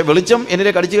 പക്ഷേ വെളിച്ചം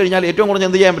എന്നിലേക്ക് അടിച്ചു കഴിഞ്ഞാൽ ഏറ്റവും കുറഞ്ഞ്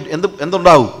എന്ത് ചെയ്യാൻ പറ്റും,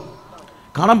 എന്തുണ്ടാവും,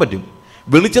 കാണാൻ പറ്റും.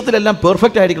 വെളിച്ചത്തിലെല്ലാം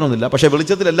പെർഫെക്റ്റ് ആയിരിക്കണമെന്നില്ല, പക്ഷേ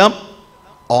വെളിച്ചത്തിലെല്ലാം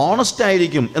ഓണസ്റ്റ്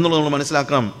ആയിരിക്കും എന്നുള്ളത് നമ്മൾ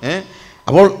മനസ്സിലാക്കണം.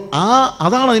 അപ്പോൾ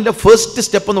അതാണ് അതിൻ്റെ ഫസ്റ്റ്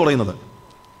സ്റ്റെപ്പ് എന്ന് പറയുന്നത്.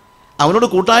 അവനോട്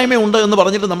കൂട്ടായ്മയുണ്ട് എന്ന്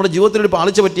പറഞ്ഞിട്ട് നമ്മുടെ ജീവിതത്തിൽ ഒരു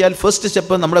പാളിച്ച പറ്റിയാൽ ഫസ്റ്റ്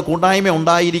സ്റ്റെപ്പ് നമ്മുടെ കൂട്ടായ്മ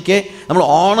ഉണ്ടായിരിക്കെ നമ്മൾ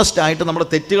ഓണസ്റ്റ് ആയിട്ട് നമ്മുടെ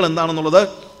തെറ്റുകൾ എന്താണെന്നുള്ളത്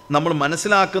നമ്മൾ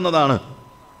മനസ്സിലാക്കുന്നതാണ്.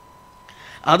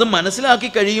 അത് മനസ്സിലാക്കി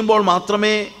കഴിയുമ്പോൾ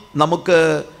മാത്രമേ നമുക്ക്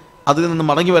അതിൽ നിന്ന്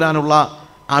മടങ്ങി വരാനുള്ള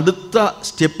അടുത്ത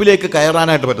സ്റ്റെപ്പിലേക്ക്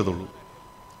കയറാനായിട്ട് പറ്റത്തുള്ളൂ.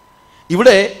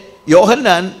 ഇവിടെ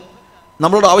യോഹന്നാൻ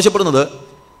നമ്മളോട് ആവശ്യപ്പെടുന്നത്,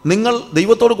 നിങ്ങൾ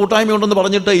ദൈവത്തോട് കൂട്ടായ്മയുണ്ടെന്ന്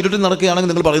പറഞ്ഞിട്ട് ഇരുട്ടിൽ നടക്കുകയാണെങ്കിൽ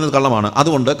നിങ്ങൾ പറയുന്നത് കള്ളമാണ്.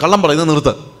 അതുകൊണ്ട് കള്ളം പറയുന്നത്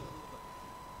നിർത്ത്.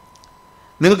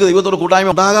 നിങ്ങൾക്ക് ദൈവത്തോട്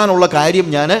കൂട്ടായ്മ ഉണ്ടാകാനുള്ള കാര്യം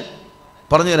ഞാൻ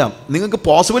പറഞ്ഞുതരാം. നിങ്ങൾക്ക്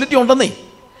പോസിബിലിറ്റി ഉണ്ടെന്നേ.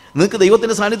 നിങ്ങൾക്ക്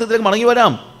ദൈവത്തിൻ്റെ സാന്നിധ്യത്തിലേക്ക് മടങ്ങി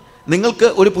വരാം. നിങ്ങൾക്ക്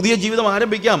ഒരു പുതിയ ജീവിതം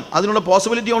ആരംഭിക്കാം. അതിനുള്ള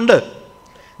പോസിബിലിറ്റി ഉണ്ട്.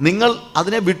 നിങ്ങൾ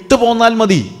അതിനെ വിട്ടുപോന്നാൽ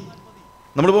മതി.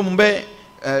 നമ്മളിപ്പോൾ മുമ്പേ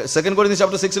 2 Corinthians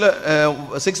chapter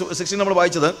 6 നമ്മൾ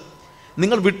വായിച്ചത്,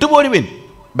 നിങ്ങൾ വിട്ടുപോരുവിൻ,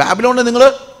 ബാബിലോണിനെ നിങ്ങൾ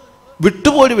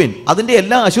വിട്ടുപോരുവിൻ, അതിൻ്റെ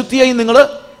എല്ലാ അശുദ്ധിയെയും നിങ്ങൾ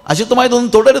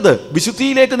അശുദ്ധമായതൊന്നും തുടരുത്,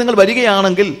 വിശുദ്ധിയിലേക്ക് നിങ്ങൾ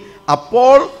വരികയാണെങ്കിൽ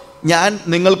അപ്പോൾ ഞാൻ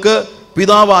നിങ്ങൾക്ക്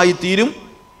പിതാവായി തീരും,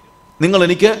 നിങ്ങൾ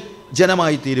എനിക്ക്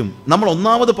ജനമായി തീരും. നമ്മൾ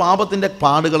ഒന്നാമത് പാപത്തിൻ്റെ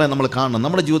പാടുകളെ നമ്മൾ കാണണം.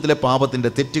 നമ്മുടെ ജീവിതത്തിലെ പാപത്തിൻ്റെ,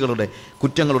 തെറ്റുകളുടെ,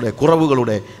 കുറ്റങ്ങളുടെ,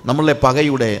 കുറവുകളുടെ, നമ്മളുടെ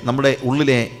പകയുടെ, നമ്മുടെ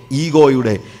ഉള്ളിലെ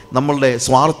ഈഗോയുടെ, നമ്മളുടെ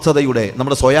സ്വാർത്ഥതയുടെ,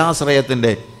 നമ്മുടെ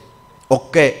സ്വയാശ്രയത്തിൻ്റെ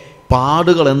ഒക്കെ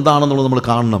പാടുകൾ എന്താണെന്നുള്ളത് നമ്മൾ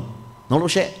കാണണം.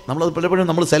 പക്ഷേ നമ്മളത് പലപ്പോഴും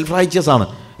നമ്മൾ സെൽഫ് റൈച്ചിയസ് ആണ്,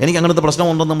 എനിക്ക് അങ്ങനത്തെ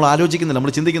പ്രശ്നമുണ്ടെന്ന് നമ്മൾ ആലോചിക്കുന്നില്ല,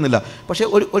 നമ്മൾ ചിന്തിക്കുന്നില്ല. പക്ഷേ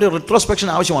ഒരു റിട്രോസ്പെക്ഷൻ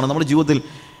ആവശ്യമാണ്. നമ്മുടെ ജീവിതത്തിൽ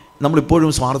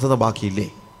നമ്മളിപ്പോഴും സ്വാർത്ഥത ബാക്കിയില്ലേ?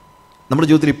 നമ്മുടെ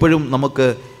ജീവിതത്തിൽ ഇപ്പോഴും നമുക്ക്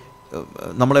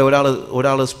നമ്മളെ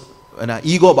ഒരാൾ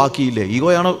ഈഗോ ബാക്കിയില്ലേ?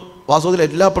 ഈഗോയാണ് വാസ്തവത്തിൽ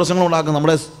എല്ലാ പ്രശ്നങ്ങളും ഉണ്ടാക്കുന്നത്.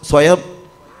 നമ്മുടെ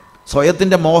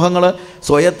സ്വയത്തിൻ്റെ മോഹങ്ങൾ,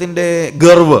 സ്വയത്തിൻ്റെ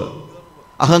ഗർവ്,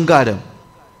 അഹങ്കാരം,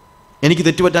 എനിക്ക്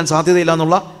തെറ്റുപറ്റാൻ സാധ്യതയില്ല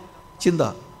എന്നുള്ള ചിന്ത,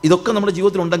 ഇതൊക്കെ നമ്മുടെ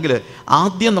ജീവിതത്തിലുണ്ടെങ്കിൽ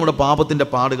ആദ്യം നമ്മുടെ പാപത്തിൻ്റെ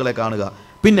പാടുകളെ കാണുക,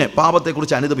 പിന്നെ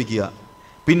പാപത്തെക്കുറിച്ച് അനുതപിക്കുക.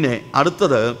 പിന്നെ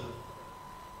അടുത്തത്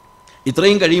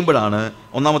ഇത്രയും കഴിയുമ്പോഴാണ്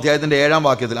 1-ാം അധ്യായത്തിൻ്റെ 7-ാം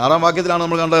വാക്യത്തിൽ, 6-ാം വാക്യത്തിലാണ്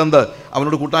നമ്മൾ കണ്ടത് എന്ത്?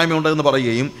 അവനോട് കൂട്ടായ്മയുണ്ടെന്ന്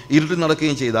പറയുകയും ഇരുട്ടിൽ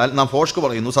നടക്കുകയും ചെയ്താൽ നാം ഫോഷ്ക്ക്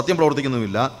പറയുന്നു, സത്യം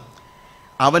പ്രവർത്തിക്കുന്നുമില്ല.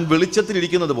 അവൻ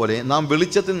വെളിച്ചത്തിലിരിക്കുന്നത് പോലെ നാം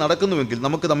വെളിച്ചത്തിൽ നടക്കുന്നുവെങ്കിൽ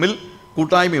നമുക്ക് തമ്മിൽ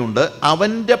കൂട്ടായ്മയുണ്ട്.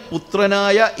 അവൻ്റെ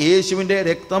പുത്രനായ യേശുവിൻ്റെ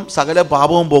രക്തം സകല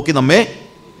പാപവും പോക്കി നമ്മെ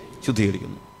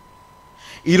ശുദ്ധീകരിക്കുന്നു.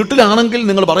 ഇരുട്ടിലാണെങ്കിൽ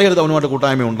നിങ്ങൾ പറയരുത് അവനുമായിട്ട്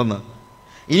കൂട്ടായ്മയുണ്ടെന്ന്.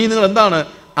 ഇനി നിങ്ങൾ എന്താണ്?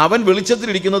 അവൻ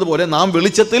വെളിച്ചത്തിലിരിക്കുന്നത് പോലെ നാം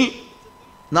വെളിച്ചത്തിൽ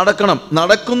നടക്കണം.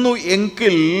 നടക്കുന്നു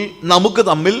എങ്കിൽ നമുക്ക്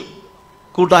തമ്മിൽ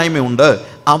കൂട്ടായ്മയുണ്ട്.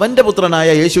 അവൻ്റെ പുത്രനായ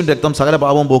യേശുവിൻ്റെ രക്തം സകല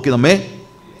പാപവും പോക്കി നമ്മെ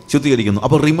ശുദ്ധീകരിക്കുന്നു.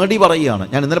 അപ്പോൾ റിമഡി പറയുകയാണ്.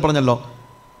 ഞാൻ ഇന്നലെ പറഞ്ഞല്ലോ,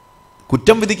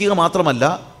 കുറ്റം വിധിക്കുക മാത്രമല്ല,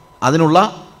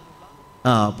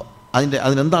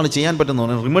 അതിനെന്താണ് ചെയ്യാൻ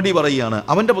പറ്റുന്നത് റിമഡി പറയുകയാണ്.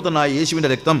 അവൻ്റെ പുത്രനായ യേശുവിൻ്റെ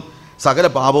രക്തം സകല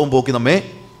പാപവും പോക്കി നമ്മെ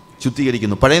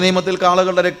ശുദ്ധീകരിക്കുന്നു. പഴയ നിയമത്തിൽ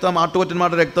കാളകളുടെ രക്തം,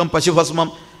 ആട്ടുകൊറ്റന്മാരുടെ രക്തം, പശുഭസ്മം,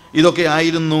 ഇതൊക്കെ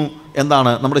ആയിരുന്നു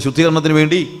എന്താണ് നമ്മുടെ ശുദ്ധീകരണത്തിന്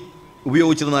വേണ്ടി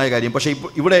ഉപയോഗിച്ചിരുന്നതായ കാര്യം. പക്ഷേ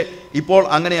ഇപ്പോൾ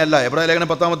അങ്ങനെയല്ല. എബ്രായ ലേഖനം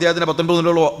 10-ാം അധ്യായത്തിന്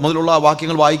 19 മുതലുള്ള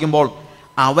വാക്യങ്ങൾ വായിക്കുമ്പോൾ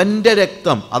അവൻ്റെ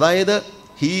രക്തം, അതായത്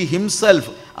ഹീ ഹിംസെൽഫ്,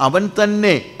 അവൻ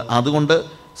തന്നെ. അതുകൊണ്ട്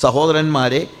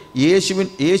സഹോദരന്മാരെ,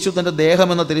 യേശു തൻ്റെ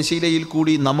ദേഹമെന്ന തിരശീലയിൽ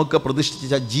കൂടി നമുക്ക്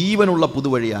പ്രതിഷ്ഠിച്ച ജീവനുള്ള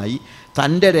പുതുവഴിയായി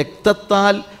തൻ്റെ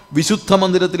രക്തത്താൽ വിശുദ്ധ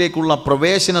മന്ദിരത്തിലേക്കുള്ള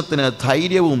പ്രവേശനത്തിന്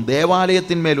ധൈര്യവും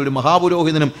ദേവാലയത്തിന്മേൽ ഒരു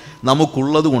മഹാപുരോഹിതനും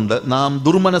നമുക്കുള്ളതുകൊണ്ട് നാം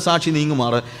ദുർമനസാക്ഷി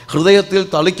നീങ്ങുമാറ് ഹൃദയത്തിൽ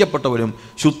തളിക്കപ്പെട്ടവരും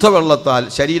ശുദ്ധവെള്ളത്താൽ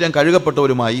ശരീരം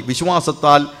കഴുകപ്പെട്ടവരുമായി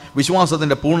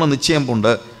വിശ്വാസത്തിൻ്റെ പൂർണ്ണ നിശ്ചയം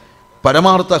കൊണ്ട്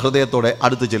പരമാർത്ഥ ഹൃദയത്തോടെ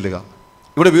അടുത്ത് ചെല്ലുക.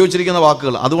 ഇവിടെ ഉപയോഗിച്ചിരിക്കുന്ന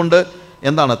വാക്കുകൾ അതുകൊണ്ട്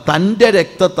എന്താണ്? തൻ്റെ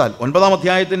രക്തത്താൽ. 9-ാം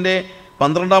അധ്യായത്തിൻ്റെ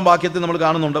 12-ാം വാക്യത്തിൽ നമ്മൾ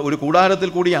കാണുന്നുണ്ട്, ഒരു കൂടാരത്തിൽ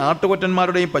കൂടി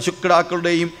ആട്ടുകൊറ്റന്മാരുടെയും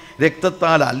പശുക്കിടാക്കളുടെയും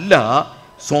രക്തത്താൽ അല്ല,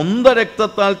 സ്വന്തം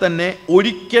രക്തത്താൽ തന്നെ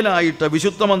ഒരിക്കലായിട്ട്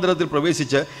വിശുദ്ധ മന്ദിരത്തിൽ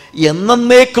പ്രവേശിച്ച്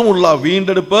എന്നേക്കുമുള്ള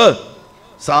വീണ്ടെടുപ്പ്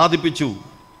സാധിപ്പിച്ചു.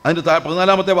 അതിൻ്റെ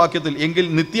 14-ാമത്തെ വാക്യത്തിൽ, എങ്കിൽ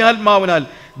നിത്യാത്മാവിനാൽ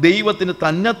ദൈവത്തിന്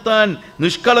തന്നെത്താൻ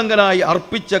നിഷ്കളങ്കനായി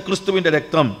അർപ്പിച്ച ക്രിസ്തുവിൻ്റെ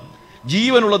രക്തം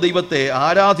ജീവനുള്ള ദൈവത്തെ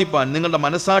ആരാധിപ്പാൻ നിങ്ങളുടെ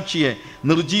മനസാക്ഷിയെ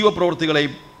നിർജീവ പ്രവൃത്തികളെ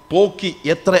പോക്കി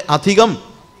എത്ര അധികം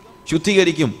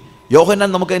ശുദ്ധീകരിക്കും. യോഹന്നാൻ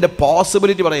നമുക്കതിൻ്റെ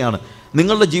പോസിബിലിറ്റി പറയാണ്.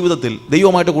 നിങ്ങളുടെ ജീവിതത്തിൽ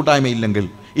ദൈവമായിട്ട് കൂട്ടായ്മയില്ലെങ്കിൽ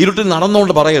ഇരുട്ടിൽ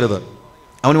നടന്നുകൊണ്ട് പറയരുത്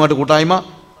അവനുമായിട്ട് കൂട്ടായ്മ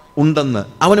ഉണ്ടെന്ന്.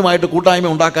 അവനുമായിട്ട് കൂട്ടായ്മ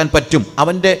ഉണ്ടാക്കാൻ പറ്റും.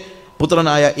 അവൻ്റെ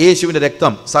പുത്രനായ യേശുവിൻ്റെ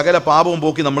രക്തം സകല പാപവും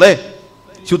പോക്കി നമ്മളെ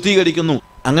ശുദ്ധീകരിക്കുന്നു.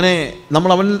 അങ്ങനെ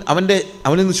നമ്മൾ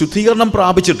അവനിൽ നിന്ന് ശുദ്ധീകരണം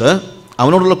പ്രാപിച്ചിട്ട്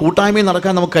അവനോടുള്ള കൂട്ടായ്മയിൽ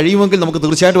നടക്കാൻ നമുക്ക് കഴിയുമെങ്കിൽ നമുക്ക്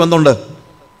തീർച്ചയായിട്ടും എന്തുണ്ട്?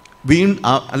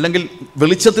 അല്ലെങ്കിൽ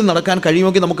വെളിച്ചത്തിൽ നടക്കാൻ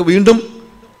കഴിയുമെങ്കിൽ നമുക്ക് വീണ്ടും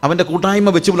അവൻ്റെ കൂട്ടായ്മ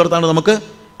വെച്ച് പുലർത്താൻ നമുക്ക്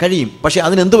കഴിയും. പക്ഷേ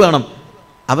അതിനെന്ത് വേണം?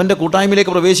 അവൻ്റെ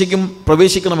കൂട്ടായ്മയിലേക്ക്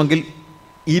പ്രവേശിക്കണമെങ്കിൽ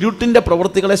ഇരുട്ടിൻ്റെ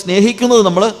പ്രവൃത്തികളെ സ്നേഹിക്കുന്നത്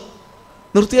നമ്മൾ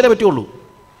നിർത്തിയാലേ പറ്റുള്ളൂ.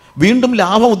 വീണ്ടും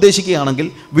ലാഭം ഉദ്ദേശിക്കുകയാണെങ്കിൽ,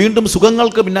 വീണ്ടും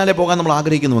സുഖങ്ങൾക്ക് പിന്നാലെ പോകാൻ നമ്മൾ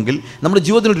ആഗ്രഹിക്കുന്നുവെങ്കിൽ, നമ്മുടെ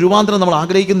ജീവിതത്തിനൊരു രൂപാന്തരം നമ്മൾ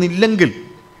ആഗ്രഹിക്കുന്നില്ലെങ്കിൽ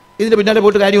ഇതിൻ്റെ പിന്നാലെ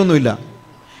പോയിട്ട് കാര്യമൊന്നുമില്ല.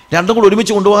 രണ്ടും കൂടെ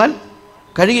ഒരുമിച്ച് കൊണ്ടുപോകാൻ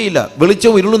കഴിയുകയില്ല.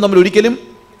 വെളിച്ചവും ഇരുളും തമ്മിൽ ഒരിക്കലും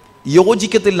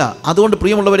യോജിക്കത്തില്ല. അതുകൊണ്ട്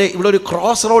പ്രിയമുള്ളവരെ, ഇവിടെ ഒരു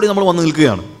ക്രോസ് റോഡിൽ നമ്മൾ വന്ന്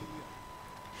നിൽക്കുകയാണ്.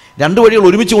 രണ്ട് വഴികൾ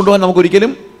ഒരുമിച്ച് കൊണ്ടുപോകാൻ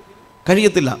നമുക്കൊരിക്കലും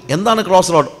കഴിയത്തില്ല. എന്താണ്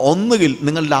ക്രോസ് റോഡ്? ഒന്നുകിൽ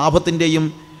നിങ്ങൾ ലാഭത്തിൻ്റെയും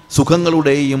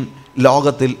സുഖങ്ങളുടെയും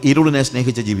ലോകത്തിൽ ഇരുളിനെ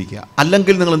സ്നേഹിച്ച് ജീവിക്കുക,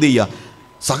 അല്ലെങ്കിൽ നിങ്ങൾ എന്ത് ചെയ്യുക?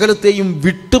 സകലത്തെയും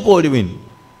വിട്ടുപോരുവിൻ.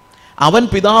 അവൻ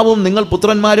പിതാവും നിങ്ങൾ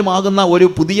പുത്രന്മാരുമാകുന്ന ഒരു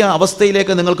പുതിയ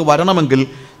അവസ്ഥയിലേക്ക് നിങ്ങൾക്ക് വരണമെങ്കിൽ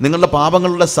നിങ്ങളുടെ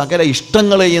പാപങ്ങളുടെ സകല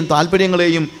ഇഷ്ടങ്ങളെയും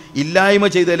താല്പര്യങ്ങളെയും ഇല്ലായ്മ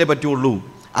ചെയ്തേ പറ്റുള്ളൂ.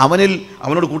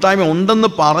 അവനോട് കൂട്ടായ്മ ഉണ്ടെന്ന്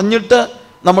പറഞ്ഞിട്ട്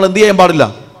നമ്മൾ എന്ത് ചെയ്യാൻ പാടില്ല?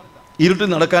 ഇരുട്ടിൽ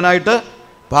നടക്കാനായിട്ട്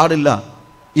പാടില്ല.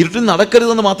 ഇരുട്ടിൽ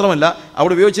നടക്കരുതെന്ന് മാത്രമല്ല,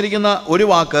 അവിടെ ഉപയോഗിച്ചിരിക്കുന്ന ഒരു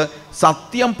വാക്ക്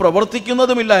സത്യം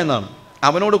പ്രവർത്തിക്കുന്നതുമില്ല എന്നാണ്.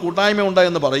 അവനോട് കൂട്ടായ്മ ഉണ്ട്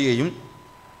എന്ന് പറയുകയും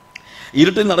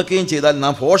ഇരുട്ടിൽ നടക്കുകയും ചെയ്താൽ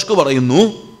നാം ഫോഷ്ക്ക് പറയുന്നു,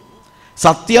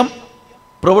 സത്യം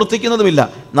പ്രവർത്തിക്കുന്നതുമില്ല.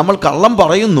 നമ്മൾ കള്ളം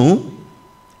പറയുന്നു.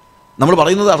 നമ്മൾ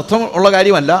പറയുന്നത് അർത്ഥമുള്ള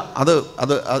കാര്യമല്ല. അത്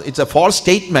ഇറ്റ്സ് എ ഫോൾസ്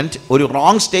സ്റ്റേറ്റ്മെൻറ്റ്, ഒരു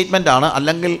റോങ് സ്റ്റേറ്റ്മെൻ്റ് ആണ്,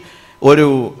 അല്ലെങ്കിൽ ഒരു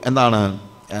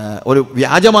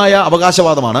വ്യാജമായ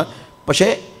അവകാശവാദമാണ്. പക്ഷേ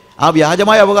ആ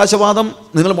വ്യാജമായ അവകാശവാദം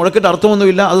നിങ്ങൾ മുഴക്കിട്ട്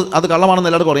അർത്ഥമൊന്നുമില്ല, അത് കള്ളമാണെന്ന്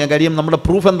എല്ലാവർക്കും അറിയാം. കാര്യം നമ്മുടെ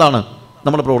പ്രൂഫ് എന്താണ്?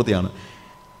 നമ്മുടെ പ്രവൃത്തിയാണ്.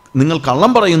 നിങ്ങൾ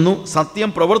കള്ളം പറയുന്നു, സത്യം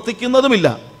പ്രവർത്തിക്കുന്നതുമില്ല.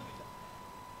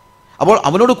 അപ്പോൾ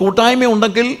അവനോട് കൂട്ടായ്മ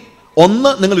ഉണ്ടെങ്കിൽ ഒന്ന്,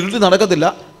 നിങ്ങൾ ഇരുട്ടിൽ നടക്കത്തില്ല,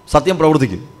 സത്യം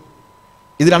പ്രവർത്തിക്കും.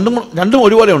 ഇത് രണ്ടും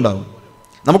ഒരുപോലെ ഉണ്ടാകും.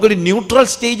 നമുക്കൊരു ന്യൂട്രൽ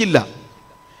സ്റ്റേജ് ഇല്ല.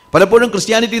 പലപ്പോഴും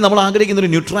ക്രിസ്ത്യാനിറ്റി നമ്മൾ ആഗ്രഹിക്കുന്ന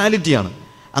ഒരു ന്യൂട്രാലിറ്റിയാണ്.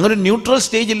 അങ്ങനെ ഒരു ന്യൂട്രൽ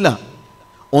സ്റ്റേജ് ഇല്ല.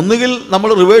 ഒന്നുകിൽ നമ്മൾ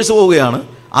റിവേഴ്സ് പോവുകയാണ്,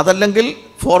 അതല്ലെങ്കിൽ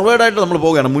ഫോർവേഡായിട്ട് നമ്മൾ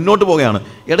പോവുകയാണ്, മുന്നോട്ട് പോവുകയാണ്.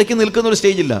 ഇടയ്ക്ക് നിൽക്കുന്ന ഒരു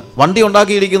സ്റ്റേജ് ഇല്ല. വണ്ടി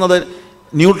ഉണ്ടാക്കിയിരിക്കുന്നത്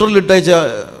ന്യൂട്രലിട്ടേച്ച്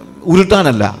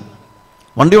ഉരുട്ടാനല്ല.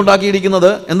 വണ്ടി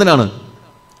ഉണ്ടാക്കിയിരിക്കുന്നത് എന്തിനാണ്?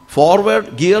 ഫോർവേഡ്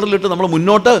ഗിയറിലിട്ട് നമ്മൾ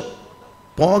മുന്നോട്ട്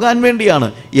പോകാൻ വേണ്ടിയാണ്.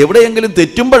 എവിടെയെങ്കിലും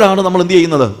തെറ്റുമ്പോഴാണ് നമ്മൾ എന്ത്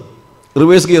ചെയ്യുന്നത്?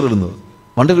 റിവേഴ്സ് ഗിയർ ഇടുന്നത്.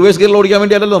 വണ്ടി റിവേഴ്സ് ഗിയറിൽ ഓടിക്കാൻ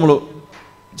വേണ്ടിയല്ലല്ലോ നമ്മൾ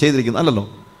ചെയ്തിരിക്കുന്നത്, അല്ലല്ലോ.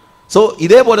 സോ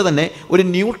ഇതേപോലെ തന്നെ ഒരു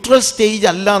ന്യൂട്രൽ സ്റ്റേജ്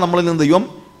അല്ല നമ്മളിൽ നിന്ന് ദൈവം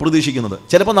പ്രതീക്ഷിക്കുന്നത്.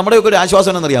 ചിലപ്പോൾ നമ്മുടെയൊക്കെ ഒരു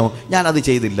ആശ്വാസം എന്നറിയാമോ? ഞാനത്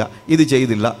ചെയ്തില്ല, ഇത്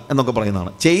ചെയ്തില്ല എന്നൊക്കെ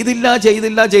പറയുന്നതാണ്. ചെയ്തില്ല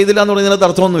എന്ന് പറയുന്നതിനകത്ത്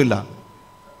അർത്ഥമൊന്നുമില്ല.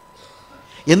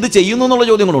 എന്ത് ചെയ്യുന്നു എന്നുള്ള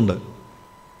ചോദ്യങ്ങളുണ്ട്.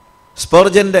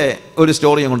 സ്പർജൻ്റെ ഒരു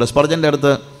സ്റ്റോറി കൊണ്ട്, സ്പർജൻ്റെ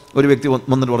അടുത്ത് ഒരു വ്യക്തി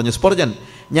വന്നിട്ട് പറഞ്ഞു, സ്പർജൻ,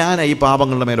 ഞാൻ ഈ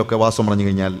പാപങ്ങളുടെ മേലൊക്കെ വാസം പറഞ്ഞു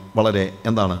കഴിഞ്ഞാൽ വളരെ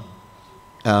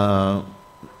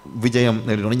വിജയം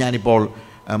നേടിയിട്ടുണ്ട്. ഞാനിപ്പോൾ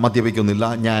മദ്യപിക്കുന്നില്ല,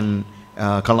 ഞാൻ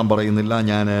കള്ളം പറയുന്നില്ല,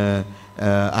 ഞാൻ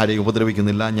ആരെയും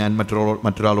ഉപദ്രവിക്കുന്നില്ല, ഞാൻ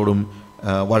മറ്റൊരാളോടും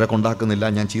വഴക്കുണ്ടാക്കുന്നില്ല,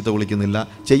 ഞാൻ ചീത്ത വിളിക്കുന്നില്ല,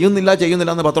 ചെയ്യുന്നില്ല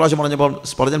എന്ന് 10 പ്രാവശ്യം പറഞ്ഞപ്പോൾ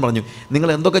സ്പർജൻ പറഞ്ഞു, നിങ്ങൾ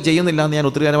എന്തൊക്കെ ചെയ്യുന്നില്ല എന്ന് ഞാൻ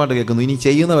ഒത്തിരി കാലമായിട്ട് കേൾക്കുന്നു, ഇനി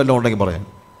ചെയ്യുന്ന വല്ലതും ഉണ്ടെങ്കിൽ പറയാം.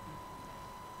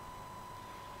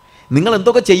 നിങ്ങൾ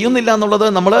എന്തൊക്കെ ചെയ്യുന്നില്ല എന്നുള്ളത്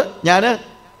ഞാൻ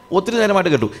ഒത്തിരി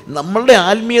നേരമായിട്ട് കേട്ടു. നമ്മളുടെ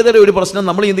ആത്മീയതയുടെ ഒരു പ്രശ്നം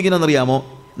നമ്മൾ ചിന്തിക്കുന്നതെന്നറിയാമോ?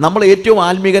 നമ്മൾ ഏറ്റവും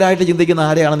ആത്മീകരായിട്ട് ചിന്തിക്കുന്ന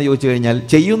ആരെയാണെന്ന് ചോദിച്ചു കഴിഞ്ഞാൽ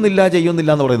ചെയ്യുന്നില്ല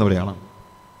എന്ന് പറയുന്നവരെയാണ്.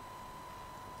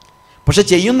 പക്ഷെ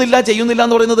ചെയ്യുന്നില്ല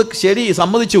എന്ന് പറയുന്നത് ശരി,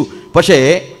 സമ്മതിച്ചു. പക്ഷേ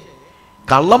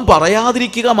കള്ളം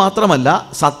പറയാതിരിക്കുക മാത്രമല്ല,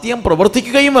 സത്യം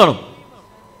പ്രവർത്തിക്കുകയും വേണം.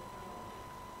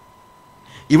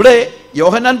 ഇവിടെ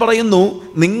യോഹന്നാൻ പറയുന്നു,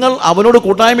 നിങ്ങൾ അവനോട്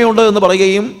കൂട്ടായ്മയുണ്ട് എന്ന്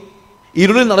പറയുകയും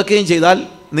ഇരുളിൽ നടക്കുകയും ചെയ്താൽ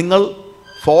നിങ്ങൾ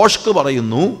ഫോഷ്ക്ക്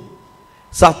പറയുന്നു,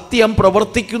 സത്യം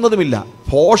പ്രവർത്തിക്കുന്നതുമില്ല.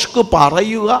 ഫോഷ്ക്ക്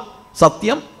പറയുക,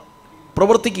 സത്യം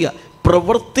പ്രവർത്തിക്കുക.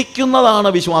 പ്രവർത്തിക്കുന്നതാണ്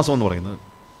വിശ്വാസം എന്ന് പറയുന്നത്.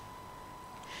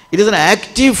 It is N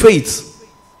active faith.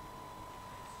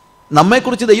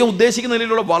 നമ്മെക്കുറിച്ച് ദൈവം ഉദ്ദേശിക്കുന്ന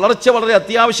നിലയിലുള്ള വളർച്ച വളരെ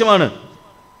അത്യാവശ്യമാണ്.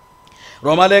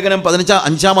 റോമാലേഖനം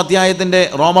 5-ാം അധ്യായത്തിൻ്റെ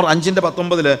റോമർ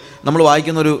 5:19 നമ്മൾ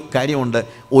വായിക്കുന്നൊരു കാര്യമുണ്ട്.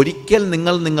 ഒരിക്കൽ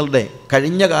നിങ്ങളുടെ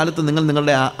കഴിഞ്ഞ കാലത്ത്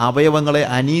നിങ്ങളുടെ അവയവങ്ങളെ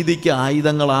അനീതിക്ക്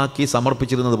ആയുധങ്ങളാക്കി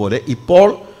സമർപ്പിച്ചിരുന്നത് പോലെ ഇപ്പോൾ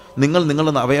നിങ്ങൾ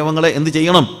നിങ്ങളുടെ അവയവങ്ങളെ എന്ത്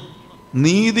ചെയ്യണം?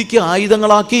 നീതിക്ക്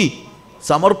ആയുധങ്ങളാക്കി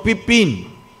സമർപ്പിപ്പീൻ.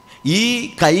 ഈ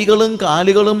കൈകളും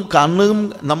കാലുകളും കണ്ണും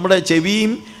നമ്മുടെ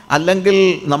ചെവിയും അല്ലെങ്കിൽ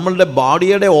നമ്മളുടെ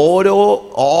ബോഡിയുടെ ഓരോ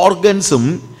ഓർഗൻസും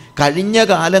കഴിഞ്ഞ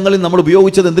കാലങ്ങളിൽ നമ്മൾ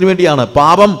ഉപയോഗിച്ചത് എന്തിനു വേണ്ടിയാണ്?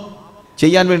 പാപം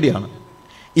ചെയ്യാൻ വേണ്ടിയാണ്.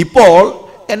 ഇപ്പോൾ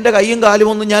എൻ്റെ കൈയും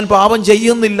കാലുമൊന്നും ഞാൻ പാപം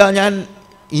ചെയ്യുന്നില്ല, ഞാൻ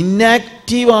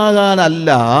ഇന്നാക്റ്റീവാകാനല്ല,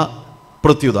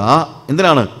 പ്രത്യുത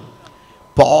എന്തിനാണ്?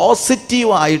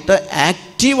 പോസിറ്റീവായിട്ട്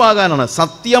ആക്റ്റീവാകാനാണ്.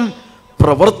 സത്യം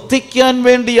പ്രവർത്തിക്കാൻ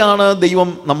വേണ്ടിയാണ് ദൈവം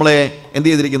നമ്മളെ എന്ത്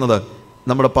ചെയ്തിരിക്കുന്നത്?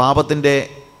 നമ്മുടെ പാപത്തിൻ്റെ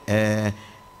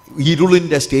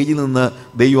ഇരുളിൻ്റെ സ്റ്റേജിൽ നിന്ന്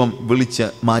ദൈവം വിളിച്ച്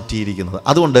മാറ്റിയിരിക്കുന്നത്.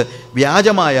 അതുകൊണ്ട്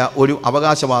വ്യാജമായ ഒരു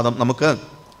അവകാശവാദം നമുക്ക്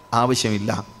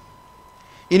ആവശ്യമില്ല.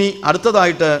 ഇനി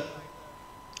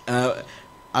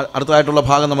അടുത്തതായിട്ടുള്ള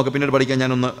ഭാഗം നമുക്ക് പിന്നീട് പഠിക്കാൻ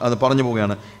ഞാനൊന്ന് അത് പറഞ്ഞു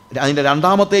പോവുകയാണ്. അതിൻ്റെ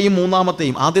 2-ാമത്തെയും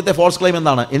 3-ാമത്തെയും ആദ്യത്തെ ഫോൾസ് ക്ലെയിം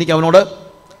എന്താണ്? എനിക്ക് അവനോട്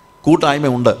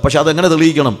കൂട്ടായ്മയുണ്ട്. പക്ഷെ അതെങ്ങനെ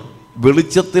തെളിയിക്കണം?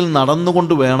 വെളിച്ചത്തിൽ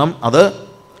നടന്നുകൊണ്ട് വേണം അത്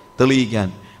തെളിയിക്കാൻ.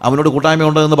 അവനോട്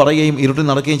കൂട്ടായ്മയുണ്ട് എന്ന് പറയുകയും ഇരുട്ടിൽ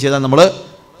നടക്കുകയും ചെയ്താൽ നമ്മൾ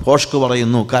ഫോഷ്ക്ക്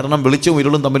പറയുന്നു. കാരണം വെളിച്ചവും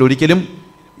ഇരുളും തമ്മിൽ ഒരിക്കലും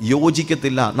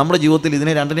യോജിക്കത്തില്ല. നമ്മുടെ ജീവിതത്തിൽ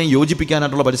ഇതിനെ രണ്ടിനെയും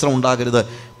യോജിപ്പിക്കാനായിട്ടുള്ള പരിശ്രമം ഉണ്ടാകരുത്.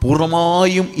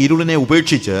 പൂർണ്ണമായും ഇരുളിനെ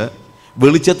ഉപേക്ഷിച്ച്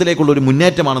വെളിച്ചത്തിലേക്കുള്ളൊരു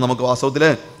മുന്നേറ്റമാണ് നമുക്ക് വാസ്തവത്തിൽ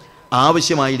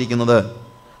ആവശ്യമായിരിക്കുന്നത്.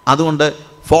 അതുകൊണ്ട്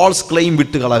ഫോൾസ് ക്ലെയിം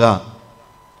വിട്ടുകളക.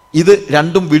 ഇത്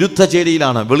രണ്ടും വിരുദ്ധ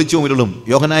ചേരിയിലാണ്, വെളിച്ചവും ഇരുളും.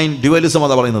 യോഹന്നാൻ ഡ്യുവലിസം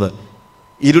അതാ പറയുന്നത്.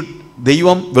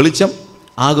 ദൈവം വെളിച്ചം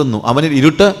ആകുന്നു, അവനിൽ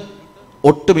ഇരുട്ട്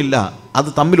ഒട്ടുമില്ല. അത്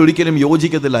തമ്മിൽ ഒരിക്കലും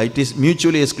യോജിക്കത്തില്ല. It is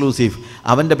mutually exclusive.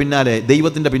 അവൻ്റെ പിന്നാലെ,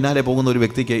 ദൈവത്തിൻ്റെ പിന്നാലെ പോകുന്ന ഒരു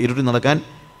വ്യക്തിക്ക് ഇരുട്ടിൽ നടക്കാൻ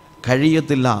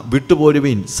കഴിയത്തില്ല.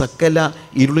 വിട്ടുപോരുവിൻ, സകല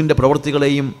ഇരുളിൻ്റെ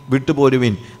പ്രവൃത്തികളെയും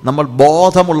വിട്ടുപോരുവിൻ. നമ്മൾ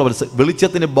ബോധമുള്ളവർ,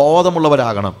 വെളിച്ചത്തിന്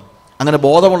ബോധമുള്ളവരാകണം. അങ്ങനെ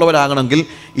ബോധമുള്ളവരാകണമെങ്കിൽ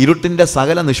ഇരുട്ടിൻ്റെ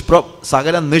സകല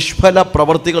നിഷ്ഫല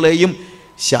പ്രവൃത്തികളെയും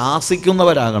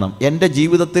ശാസിക്കുന്നവരാകണം. എൻ്റെ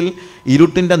ജീവിതത്തിൽ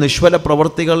ഇരുട്ടിൻ്റെ നിഷ്ഫല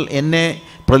പ്രവൃത്തികൾ എന്നെ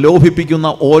പ്രലോഭിപ്പിക്കുന്ന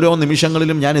ഓരോ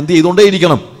നിമിഷങ്ങളിലും ഞാൻ എന്ത്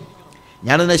ചെയ്തുകൊണ്ടേയിരിക്കണം?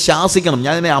 ഞാനതിനെ ശാസിക്കണം,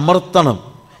 ഞാനതിനെ അമർത്തണം,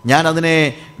 ഞാനതിനെ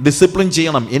ഡിസിപ്ലിൻ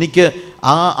ചെയ്യണം. എനിക്ക്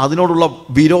അതിനോടുള്ള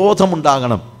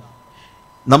വിരോധമുണ്ടാകണം.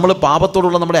 നമ്മൾ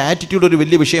പാപത്തോടുള്ള നമ്മുടെ ആറ്റിറ്റ്യൂഡ് ഒരു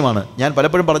വലിയ വിഷയമാണ്. ഞാൻ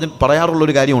പലപ്പോഴും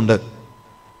പറയാറുള്ളൊരു കാര്യമുണ്ട്,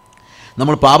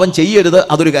 നമ്മൾ പാപം ചെയ്യരുത്,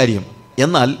 അതൊരു കാര്യം.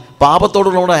 എന്നാൽ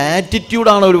പാപത്തോടുള്ള നമ്മുടെ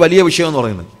ആറ്റിറ്റ്യൂഡാണ് ഒരു വലിയ വിഷയം എന്ന്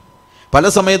പറയുന്നത്. പല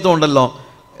സമയത്തും ഉണ്ടല്ലോ,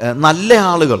 നല്ല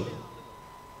ആളുകൾ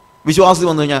വിശ്വാസത്തിൽ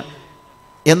വന്നു കഴിഞ്ഞാൽ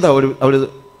എന്താ അവർ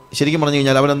ശരിക്കും പറഞ്ഞു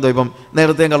കഴിഞ്ഞാൽ അവരെന്തോ ഇപ്പം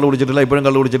നേരത്തെയും കള്ളു കുടിച്ചിട്ടില്ല, ഇപ്പോഴും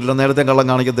കള്ളു കുടിച്ചിട്ടില്ല, നേരത്തെയും കള്ളം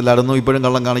കാണിക്കത്തില്ലായിരുന്നു, ഇപ്പോഴും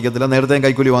കള്ളം കാണിക്കത്തില്ല, നേരത്തെയും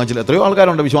കൈക്കൂലി വാങ്ങിച്ചില്ല. എത്രയോ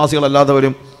ആൾക്കാരുണ്ട്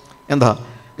വിശ്വാസികളല്ലാത്തവരും എന്താ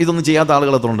ഇതൊന്നും ചെയ്യാത്ത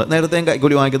ആളുകൾ എത്ര ഉണ്ട്. നേരത്തെയും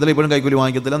കൈക്കൂലി വാങ്ങിക്കത്തില്ല, ഇപ്പോഴും കൈക്കൂലി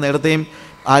വാങ്ങിക്കത്തില്ല, നേരത്തെയും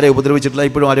ആരെ ഉപദ്രവിച്ചിട്ടില്ല,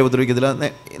 ഇപ്പോഴും ആരെ ഉപദ്രവിക്കത്തില്ല,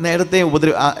 നേരത്തെയും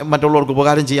മറ്റുള്ളവർക്ക്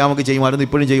ഉപകാരം ചെയ്യാമൊക്കെ ചെയ്യുമായിരുന്നു,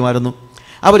 ഇപ്പോഴും ചെയ്യുമായിരുന്നു.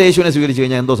 അവർ യേശുവിനെ സ്വീകരിച്ചു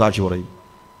കഴിഞ്ഞാൽ എന്തോ സാക്ഷി പറയും?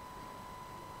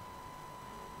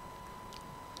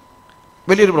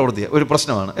 വലിയൊരു പ്രവൃത്തി, ഒരു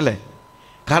പ്രശ്നമാണ് അല്ലേ?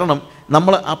 കാരണം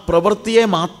നമ്മൾ ആ പ്രവൃത്തിയെ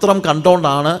മാത്രം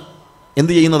കണ്ടുകൊണ്ടാണ്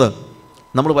എന്ത് ചെയ്യുന്നത്?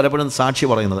 നമ്മൾ പലപ്പോഴും സാക്ഷി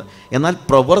പറയുന്നത്. എന്നാൽ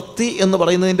പ്രവൃത്തി എന്ന്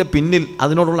പറയുന്നതിൻ്റെ പിന്നിൽ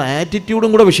അതിനോടുള്ള ആറ്റിറ്റ്യൂഡും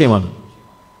കൂടെ വിഷയമാണ്.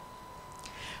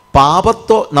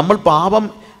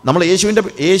 നമ്മൾ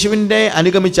യേശുവിൻ്റെ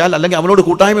അനുഗമിച്ചാൽ, അല്ലെങ്കിൽ അവനോട്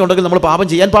കൂട്ടായ്മ ഉണ്ടെങ്കിൽ നമ്മൾ പാപം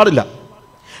ചെയ്യാൻ പാടില്ല.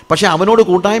 പക്ഷേ അവനോട്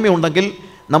കൂട്ടായ്മ ഉണ്ടെങ്കിൽ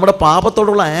നമ്മുടെ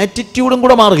പാപത്തോടുള്ള ആറ്റിറ്റ്യൂഡും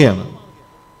കൂടെ മാറുകയാണ്.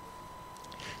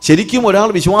 ശരിക്കും ഒരാൾ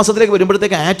വിശ്വാസത്തിലേക്ക്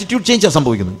വരുമ്പോഴത്തേക്ക് ആറ്റിറ്റ്യൂഡ് ചേഞ്ചാണ്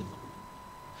സംഭവിക്കുന്നത്.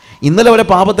 ഇന്നലെ വരെ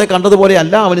പാപത്തെ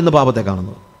കണ്ടതുപോലെയല്ല അവൻ ഇന്ന് പാപത്തെ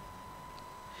കാണുന്നത്.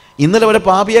 ഇന്നലെ വരെ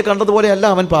പാപിയെ കണ്ടതുപോലെയല്ല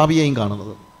അവൻ പാപിയെയും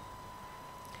കാണുന്നത്.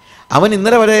 അവൻ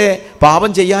ഇന്നലെ വരെ പാപം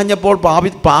ചെയ്യാഞ്ഞപ്പോൾ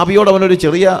പാപിയോട് അവനൊരു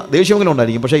ചെറിയ ദേഷ്യമെങ്കിലും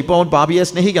ഉണ്ടായിരിക്കും. പക്ഷേ ഇപ്പോൾ അവൻ പാപിയെ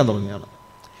സ്നേഹിക്കാൻ തുടങ്ങുകയാണ്.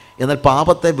 എന്നാൽ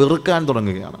പാപത്തെ വെറുക്കാൻ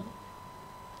തുടങ്ങുകയാണ്.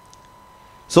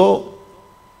 സോ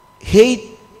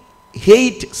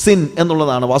ഹെയ്റ്റ് സിൻ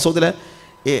എന്നുള്ളതാണ് വാസ്തവത്തിൽ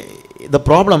ദ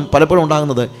പ്രോബ്ലം. പലപ്പോഴും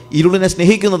ഉണ്ടാകുന്നത് ഇരുളിനെ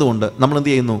സ്നേഹിക്കുന്നത് കൊണ്ട് നമ്മൾ എന്ത്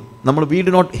ചെയ്യുന്നു? We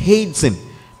do not hate sin.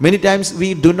 Many times we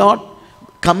do not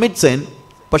commit sin,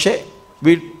 പക്ഷേ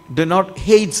we do not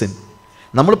hate sin.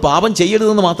 നമ്മൾ പാപം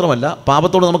ചെയ്യരുതെന്ന് മാത്രമല്ല,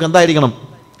 പാപത്തോട് നമുക്ക് എന്തായിരിക്കണം?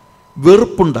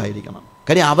 വെറുപ്പുണ്ടായിരിക്കണം.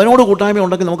 കാര്യം അവനോട് കൂട്ടായ്മ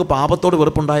ഉണ്ടെങ്കിൽ നമുക്ക് പാപത്തോട്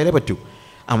വെറുപ്പുണ്ടായാലേ പറ്റൂ.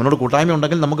 അവനോട് കൂട്ടായ്മ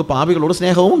ഉണ്ടെങ്കിൽ നമുക്ക് പാപികളോട്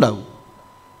സ്നേഹവും ഉണ്ടാകും.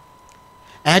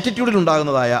 ആറ്റിറ്റ്യൂഡിൽ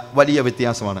ഉണ്ടാകുന്നതായ വലിയ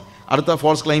വ്യത്യാസമാണ്. അടുത്ത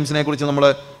ഫോൾസ് ക്ലെയിംസിനെ കുറിച്ച്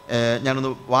ഞാനൊന്ന്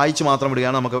വായിച്ച് മാത്രം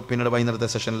വിടുകയാണ്. നമുക്ക് പിന്നീട് വൈകുന്നേരത്തെ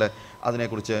സെഷനിൽ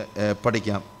അതിനെക്കുറിച്ച്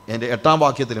പഠിക്കാം. എൻ്റെ 8-ാം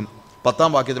വാക്യത്തിലും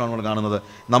 10-ാം വാക്യത്തിലാണ് നമ്മൾ കാണുന്നത്,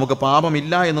 നമുക്ക്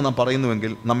പാപമില്ല എന്ന് നാം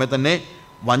പറയുന്നുവെങ്കിൽ നമ്മെ തന്നെ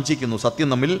വഞ്ചിക്കുന്നു, സത്യം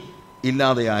നമ്മിൽ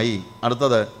ഇല്ലാതെയായി.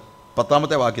 അടുത്തത്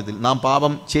 10-ാമത്തെ വാക്യത്തിൽ, നാം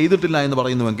പാപം ചെയ്തിട്ടില്ല എന്ന്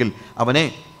പറയുന്നുവെങ്കിൽ അവനെ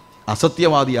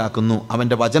അസത്യവാദിയാക്കുന്നു,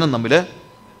 അവൻ്റെ വചനം നമ്മിൽ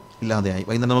ഇല്ലാതെയായി.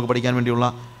 വൈകുന്നേരം നമുക്ക് പഠിക്കാൻ വേണ്ടിയുള്ള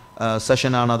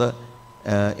സെഷനാണത്.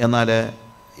 എന്നാൽ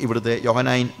ഇവിടുത്തെ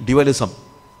യോഹന്നാൻ ഡ്യുവലിസം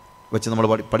വെച്ച് നമ്മൾ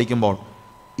പഠിക്കുമ്പോൾ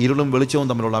ഇരുളും വെളിച്ചവും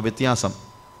തമ്മിലുള്ള വ്യത്യാസം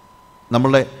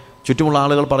നമ്മളുടെ ചുറ്റുമുള്ള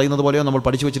ആളുകൾ പറയുന്നത് പോലെയോ നമ്മൾ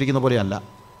പഠിച്ചു വച്ചിരിക്കുന്ന പോലെയല്ല.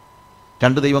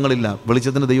 2 ദൈവങ്ങളില്ല.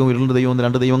 വെളിച്ചത്തിൻ്റെ ദൈവവും ഇരുളിൻ്റെ ദൈവവും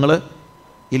 2 ദൈവങ്ങൾ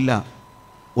ഇല്ല.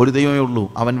 ഒരു ദൈവമേ ഉള്ളൂ,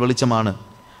 അവൻ വെളിച്ചമാണ്.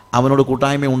 അവനോട്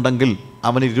കൂട്ടായ്മ ഉണ്ടെങ്കിൽ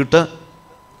അവന് ഇരുട്ട്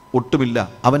ഒട്ടുമില്ല.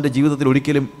 അവൻ്റെ ജീവിതത്തിൽ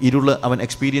ഒരിക്കലും ഇരുള് അവൻ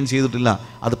എക്സ്പീരിയൻസ് ചെയ്തിട്ടില്ല.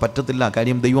 അത് പറ്റത്തില്ല.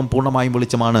 കാര്യം ദൈവം പൂർണ്ണമായും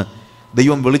വെളിച്ചമാണ്.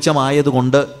 ദൈവം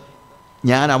വെളിച്ചമായതുകൊണ്ട്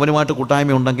ഞാൻ അവനുമായിട്ട്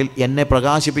കൂട്ടായ്മ ഉണ്ടെങ്കിൽ എന്നെ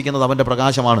പ്രകാശിപ്പിക്കുന്നത് അവൻ്റെ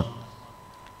പ്രകാശമാണ്.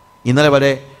 ഇന്നലെ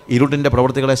വരെ ഇരുട്ടിൻ്റെ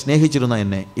പ്രവൃത്തികളെ സ്നേഹിച്ചിരുന്ന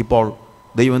എന്നെ ഇപ്പോൾ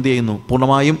ദൈവം എന്ത് ചെയ്യുന്നു?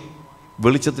 പൂർണ്ണമായും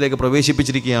വെളിച്ചത്തിലേക്ക്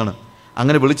പ്രവേശിപ്പിച്ചിരിക്കുകയാണ്.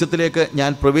 അങ്ങനെ വെളിച്ചത്തിലേക്ക്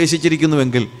ഞാൻ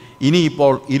പ്രവേശിച്ചിരിക്കുന്നുവെങ്കിൽ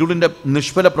ഇനിയിപ്പോൾ ഇരുളിൻ്റെ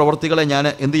നിഷ്ഫല പ്രവൃത്തികളെ ഞാൻ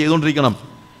എന്ത് ചെയ്തുകൊണ്ടിരിക്കണം?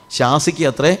 ശാസിക്കുക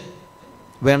അത്രേ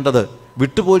വേണ്ടത്.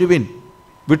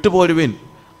 വിട്ടുപോരുവിൻ.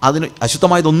 അതിന്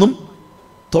അശുദ്ധമായതൊന്നും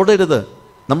തൊടരുത്.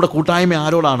 നമ്മുടെ കൂട്ടായ്മ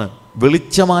ആരോടാണ്?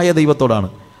 വെളിച്ചമായ ദൈവത്തോടാണ്.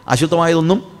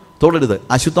 അശുദ്ധമായതൊന്നും തൊടരുത്.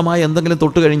 അശുദ്ധമായ എന്തെങ്കിലും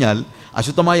തൊട്ട് കഴിഞ്ഞാൽ,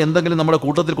 അശുദ്ധമായ എന്തെങ്കിലും നമ്മുടെ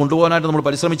കൂട്ടത്തിൽ കൊണ്ടുപോകാനായിട്ട് നമ്മൾ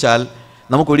പരിശ്രമിച്ചാൽ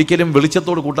നമുക്കൊരിക്കലും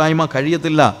വെളിച്ചത്തോട് കൂട്ടായ്മ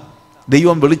കഴിയത്തില്ല.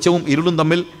 ദൈവം വെളിച്ചവും ഇരുളും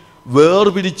തമ്മിൽ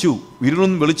വേർപിരിച്ചു.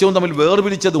 ഇരുളും വെളിച്ചവും തമ്മിൽ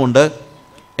വേർപിരിച്ചതുകൊണ്ട്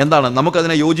എന്താണ്?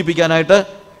 നമുക്കതിനെ യോജിപ്പിക്കാനായിട്ട്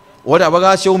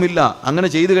ഒരവകാശവുമില്ല. അങ്ങനെ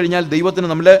ചെയ്തു കഴിഞ്ഞാൽ ദൈവത്തിന്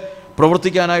നമ്മളെ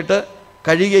പ്രവർത്തിക്കാനായിട്ട്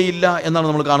കഴിയുകയില്ല എന്നാണ്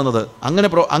നമ്മൾ കാണുന്നത്. അങ്ങനെ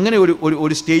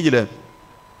ഒരു സ്റ്റേജിൽ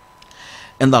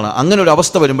എന്താണ്? അങ്ങനെ ഒരു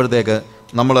അവസ്ഥ വരുമ്പോഴത്തേക്ക്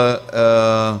നമ്മൾ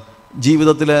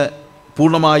ജീവിതത്തിൽ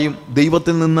പൂർണ്ണമായും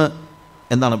ദൈവത്തിൽ നിന്ന്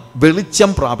എന്താണ്? വെളിച്ചം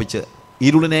പ്രാപിച്ച്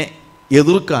ഇരുളിനെ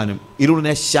എതിർക്കാനും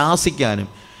ഇരുളിനെ ശാസിക്കാനും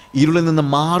ഇരുളിൽ നിന്ന്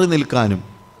മാറി നിൽക്കാനും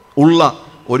ഉള്ള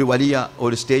ഒരു വലിയ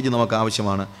ഒരു സ്റ്റേജ് നമുക്ക്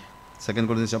ആവശ്യമാണ്. 2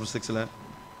 Corinthians chapter 6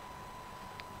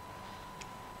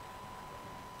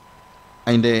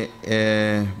 അതിൻ്റെ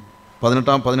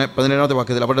 17-ാമത്തെ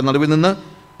വാക്യത്തിൽ, അവരുടെ നടുവിൽ നിന്ന്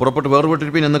പുറപ്പെട്ട്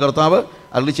വേർപെട്ടിരിപ്പീൻ എന്ന് കർത്താവ്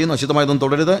അരുളി ചെയ്യുന്നു. അശുദ്ധമായതൊന്നും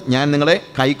തുടരുത്. ഞാൻ നിങ്ങളെ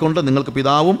കൈക്കൊണ്ട് നിങ്ങൾക്ക്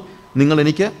പിതാവും നിങ്ങൾ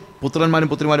എനിക്ക് പുത്രന്മാരും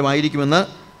പുത്രിമാരും ആയിരിക്കുമെന്ന്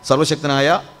സർവശക്തനായ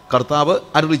കർത്താവ്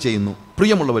അരുളി ചെയ്യുന്നു.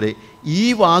 പ്രിയമുള്ളവരെ, ഈ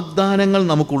വാഗ്ദാനങ്ങൾ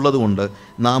നമുക്കുള്ളതുകൊണ്ട്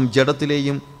നാം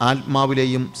ജഡത്തിലെയും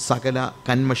ആത്മാവിലെയും സകല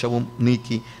കന്മഷവും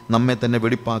നീക്കി നമ്മെ തന്നെ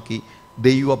വെടിപ്പാക്കി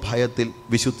ദൈവഭയത്തിൽ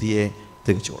വിശുദ്ധിയെ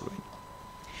തികച്ചുകൊള്ളുവിൻ.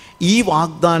 ഈ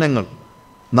വാഗ്ദാനങ്ങൾ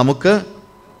നമുക്ക്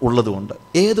ഉള്ളതുകൊണ്ട്.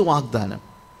 ഏത് വാഗ്ദാനം?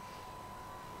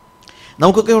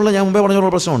 നമുക്കൊക്കെയുള്ള, ഞാൻ മുമ്പേ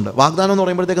പറഞ്ഞുള്ള പ്രശ്നമുണ്ട്. വാഗ്ദാനം എന്ന്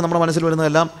പറയുമ്പോഴത്തേക്ക് നമ്മുടെ മനസ്സിൽ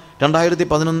വരുന്നതെല്ലാം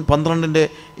 2012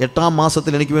 8-ാം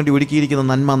മാസത്തിൽ എനിക്ക് വേണ്ടി ഒരുക്കിയിരിക്കുന്ന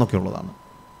നന്മ എന്നൊക്കെ ഉള്ളതാണ്.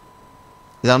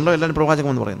 ഇതാണല്ലോ എല്ലാവരും പ്രവാചകം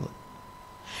എന്ന് പറയുന്നത്.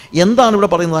 എന്താണ് ഇവിടെ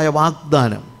പറയുന്നതായ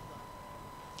വാഗ്ദാനം?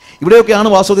 ഇവിടെയൊക്കെയാണ്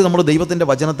വാസ്തവത്തിൽ നമ്മുടെ ദൈവത്തിൻ്റെ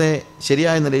വചനത്തെ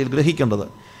ശരിയായ നിലയിൽ ഗ്രഹിക്കേണ്ടത്.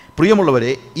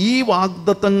 പ്രിയമുള്ളവരെ, ഈ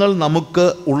വാഗ്ദത്തങ്ങൾ നമുക്ക്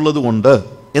ഉള്ളതുകൊണ്ട്.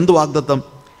 എന്ത് വാഗ്ദത്തം?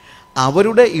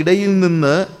 അവരുടെ ഇടയിൽ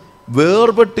നിന്ന്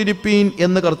വേർപെട്ടിരിപ്പീൻ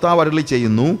എന്ന് കർത്താവ് അരുളി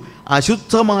ചെയ്യുന്നു.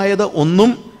 അശുദ്ധമായത് ഒന്നും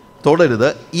തൊടരുത്.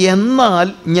 എന്നാൽ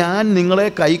ഞാൻ നിങ്ങളെ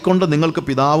കൈക്കൊണ്ട് നിങ്ങൾക്ക്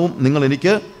പിതാവും നിങ്ങൾ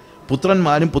എനിക്ക്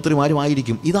പുത്രന്മാരും പുത്രിമാരും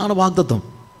ആയിരിക്കും. ഇതാണ് വാഗ്ദത്തം.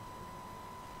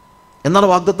 എന്താണ്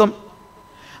വാഗ്ദത്തം?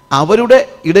 അവരുടെ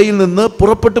ഇടയിൽ നിന്ന്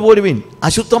പുറപ്പെട്ടു പോരുവിൻ,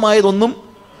 അശുദ്ധമായതൊന്നും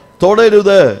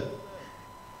തൊടരുത്.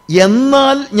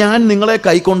 എന്നാൽ ഞാൻ നിങ്ങളെ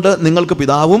കൈക്കൊണ്ട് നിങ്ങൾക്ക്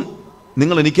പിതാവും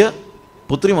നിങ്ങൾ എനിക്ക്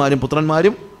പുത്രിമാരും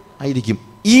പുത്രന്മാരും ആയിരിക്കും.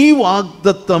 ഈ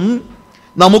വാഗ്ദത്തം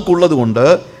നമുക്കുള്ളത് കൊണ്ട്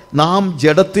നാം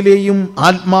ജഡത്തിലെയും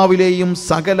ആത്മാവിലെയും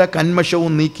സകല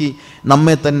കന്മഷവും നീക്കി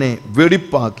നമ്മെ തന്നെ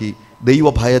വെടിപ്പാക്കി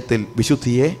ദൈവഭയത്തിൽ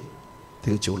വിശുദ്ധിയെ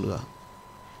തികച്ചുകൊള്ളുക.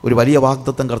 ഒരു വലിയ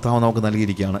വാഗ്ദത്തം കർത്താവ് നമുക്ക്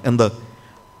നൽകിയിരിക്കുകയാണ്. എന്ത്?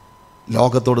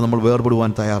 ലോകത്തോട് നമ്മൾ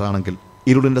വേർപെടുവാൻ തയ്യാറാണെങ്കിൽ,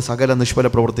 ഇരുളിൻ്റെ സകല നിഷ്ഫല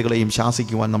പ്രവൃത്തികളെയും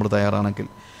ശാസിക്കുവാൻ നമ്മൾ തയ്യാറാണെങ്കിൽ,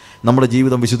 നമ്മുടെ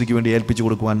ജീവിതം വിശുദ്ധിക്ക് വേണ്ടി ഏൽപ്പിച്ചു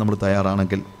കൊടുക്കുവാൻ നമ്മൾ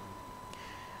തയ്യാറാണെങ്കിൽ,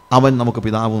 അവൻ നമുക്ക്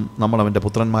പിതാവും നമ്മൾ അവൻ്റെ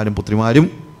പുത്രന്മാരും പുത്രിമാരും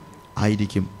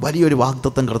ആയിരിക്കും. വലിയൊരു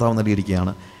വാഗ്ദത്തം കർത്താവ്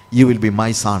നൽകിയിരിക്കുകയാണ്. You will be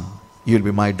my son, you will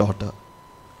be my daughter.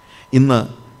 ഇന്ന്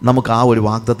നമുക്ക് ആ ഒരു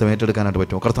വാഗ്ദത്തം ഏറ്റെടുക്കാനായിട്ട്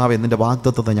പറ്റുമോ? കർത്താവേ, നിൻ്റെ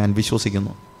വാഗ്ദത്തത്തെ ഞാൻ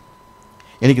വിശ്വസിക്കുന്നു.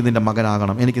 എനിക്ക് നിൻ്റെ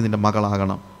മകനാകണം, എനിക്ക് നിൻ്റെ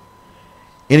മകളാകണം,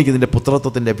 എനിക്ക് നിൻ്റെ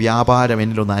പുത്രത്വത്തിൻ്റെ വ്യാപാരം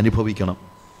എന്നിലൊന്ന് അനുഭവിക്കണം.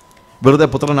 വെറുതെ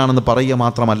പുത്രനാണെന്ന് പറയുക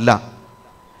മാത്രമല്ല,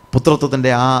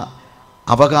 പുത്രത്വത്തിൻ്റെ ആ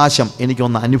അവകാശം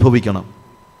എനിക്കൊന്ന് അനുഭവിക്കണം.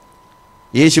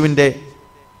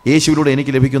 യേശുവിലൂടെ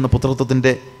എനിക്ക് ലഭിക്കുന്ന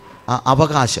പുത്രത്വത്തിൻ്റെ ആ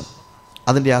അവകാശം,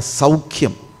 അതിൻ്റെ ആ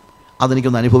സൗഖ്യം,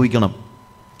 അതെനിക്കൊന്ന് അനുഭവിക്കണം.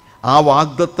 ആ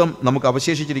വാഗ്ദത്തം നമുക്ക്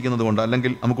അവശേഷിച്ചിരിക്കുന്നത് കൊണ്ട്,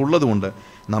 അല്ലെങ്കിൽ നമുക്കുള്ളത് കൊണ്ട്,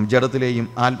 നാം ജഡത്തിലെയും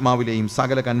ആത്മാവിലെയും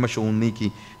സകല കന്മഷവും നീക്കി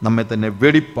നമ്മെ തന്നെ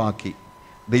വെടിപ്പാക്കി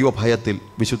ദൈവഭയത്തിൽ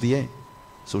വിശുദ്ധിയെ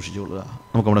സൂക്ഷിച്ചുകൊള്ളുക.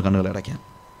 നമുക്ക് നമ്മുടെ കണ്ണുകൾ അടയ്ക്കാം.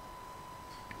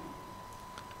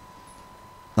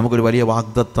 നമുക്കൊരു വലിയ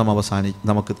വാഗ്ദത്തം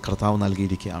നമുക്ക് കർത്താവ്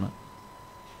നൽകിയിരിക്കുകയാണ്.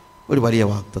 ഒരു വലിയ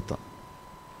വാഗ്ദത്തം.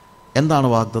 എന്താണ്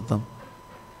വാഗ്ദത്തം?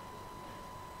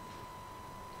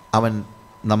 അവൻ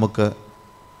നമുക്ക്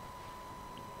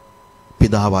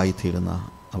പിതാവായി തീരുന്ന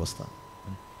അവസ്ഥ,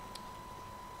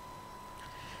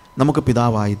 നമുക്ക്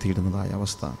പിതാവായി തീരുന്നതായ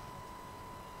അവസ്ഥ.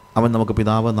 അവൻ നമുക്ക്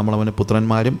പിതാവ്, നമ്മളവന്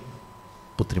പുത്രന്മാരും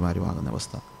പുത്രിമാരുമാകുന്ന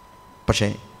അവസ്ഥ. പക്ഷേ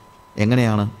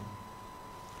എങ്ങനെയാണ്?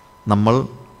 നമ്മൾ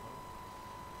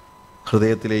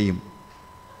ഹൃദയത്തിലെയും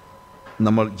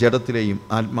നമ്മൾ ജഡത്തിലെയും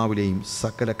ആത്മാവിലെയും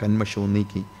സകല കന്മഷവും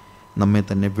നീക്കി നമ്മെ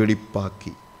തന്നെ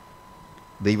വെടിപ്പാക്കി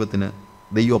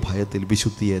ദൈവഭയത്തിൽ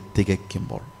വിശുദ്ധിയെ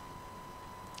തികയ്ക്കുമ്പോൾ.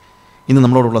 ഇന്ന്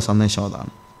നമ്മളോടുള്ള സന്ദേശം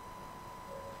അതാണ്.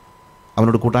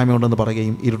 അവനോട് കൂട്ടായ്മയുണ്ടെന്ന്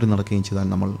പറയുകയും ഇരുട്ടി നടക്കുകയും ചെയ്താൽ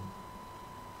നമ്മൾ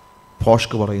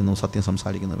ഭോഷ്ക് പറയുന്നു, സത്യം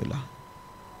സംസാരിക്കുന്നുമില്ല.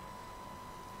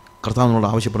 കർത്താവ് നമ്മളോട്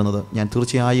ആവശ്യപ്പെടുന്നത്, ഞാൻ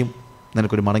തീർച്ചയായും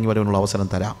നിനക്കൊരു മടങ്ങി വരവിനുള്ള അവസരം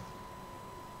തരാം,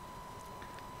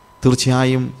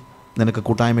 തീർച്ചയായും നിനക്ക്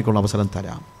കൂട്ടായ്മയ്ക്കുള്ള അവസരം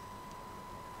തരാം.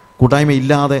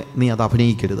 കൂട്ടായ്മയില്ലാതെ നീ അത്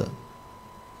അഭിനയിക്കരുത്.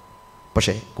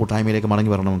 പക്ഷേ കൂട്ടായ്മയിലേക്ക്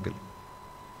മടങ്ങി വരണമെങ്കിൽ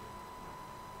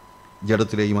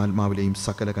ജഡത്തിലെയും ആത്മാവിലെയും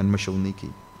സകല കന്മഷവും നീക്കി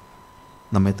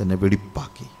നമ്മെ തന്നെ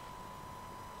വെടിപ്പാക്കി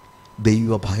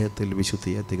ദൈവഭയത്തിൽ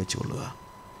വിശുദ്ധിയെ തികച്ചുകൊള്ളുക.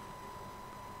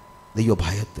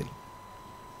 ദൈവഭയത്തിൽ.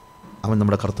 അവൻ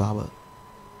നമ്മുടെ കർത്താവ്,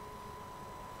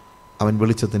 അവൻ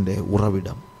വെളിച്ചത്തിൻ്റെ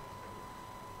ഉറവിടം.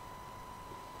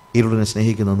 ഇരുളിനെ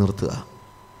സ്നേഹിക്കുന്നത് നിർത്തുക,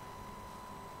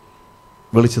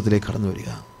 വെളിച്ചത്തിലേക്ക് കടന്നു വരിക.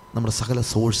 നമ്മുടെ സകല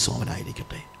സോഴ്സും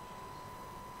അവനായിരിക്കട്ടെ,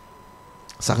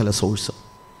 സകല സോഴ്സും.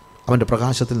 അവൻ്റെ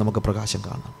പ്രകാശത്തിൽ നമുക്ക് പ്രകാശം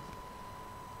കാണാം.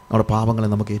 നമ്മുടെ പാപങ്ങളെ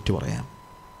നമുക്ക് ഏറ്റുപറയാം,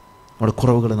 നമ്മുടെ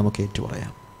കുറവുകളെ നമുക്ക്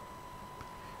ഏറ്റുപറയാം.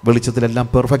 വെളിച്ചത്തിലെല്ലാം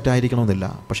പെർഫെക്റ്റ് ആയിരിക്കണമെന്നില്ല,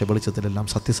 പക്ഷേ വെളിച്ചത്തിലെല്ലാം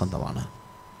സത്യസന്ധമാണ്.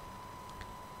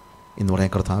 ഇന്ന്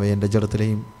പറയാൻ, കർത്താവെ, എൻ്റെ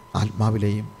ജഡത്തിലെയും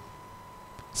ആത്മാവിലെയും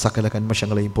സകല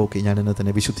കന്മഷങ്ങളെയും പോക്കി ഞാൻ എന്നെ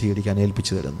തന്നെ വിശുദ്ധീകരിക്കാൻ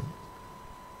ഏൽപ്പിച്ചു തരുന്നു.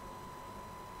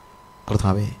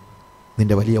 കർത്താവെ,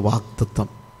 നിൻ്റെ വലിയ വാഗ്ദത്തം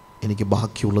എനിക്ക്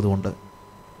ബാക്കിയുള്ളതുകൊണ്ട്,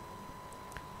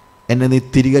 എന്നെ നീ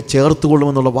തിരികെ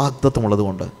ചേർത്തുകൊള്ളുമെന്നുള്ള വാഗ്ദത്തം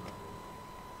ഉള്ളതുകൊണ്ട്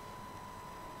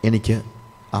എനിക്ക്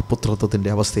ആ പുത്രത്വത്തിൻ്റെ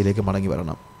അവസ്ഥയിലേക്ക് മടങ്ങി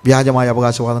വരണം. വ്യാജമായ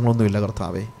അവകാശവാദങ്ങളൊന്നുമില്ല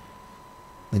കർത്താവേ.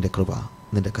 നിൻ്റെ കൃപ,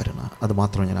 നിൻ്റെ കരുണ, അത്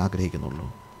മാത്രമേ ഞാൻ ആഗ്രഹിക്കുന്നുള്ളൂ.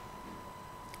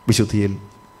 വിശുദ്ധിയിൽ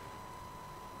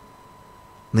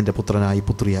നിൻ്റെ പുത്രനായി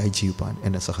പുത്രിയായി ജീവിപ്പാൻ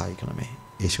എന്നെ സഹായിക്കണമേ.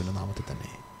 യേശുവിൻ്റെ നാമത്തിൽ തന്നെ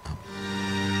ആമേൻ.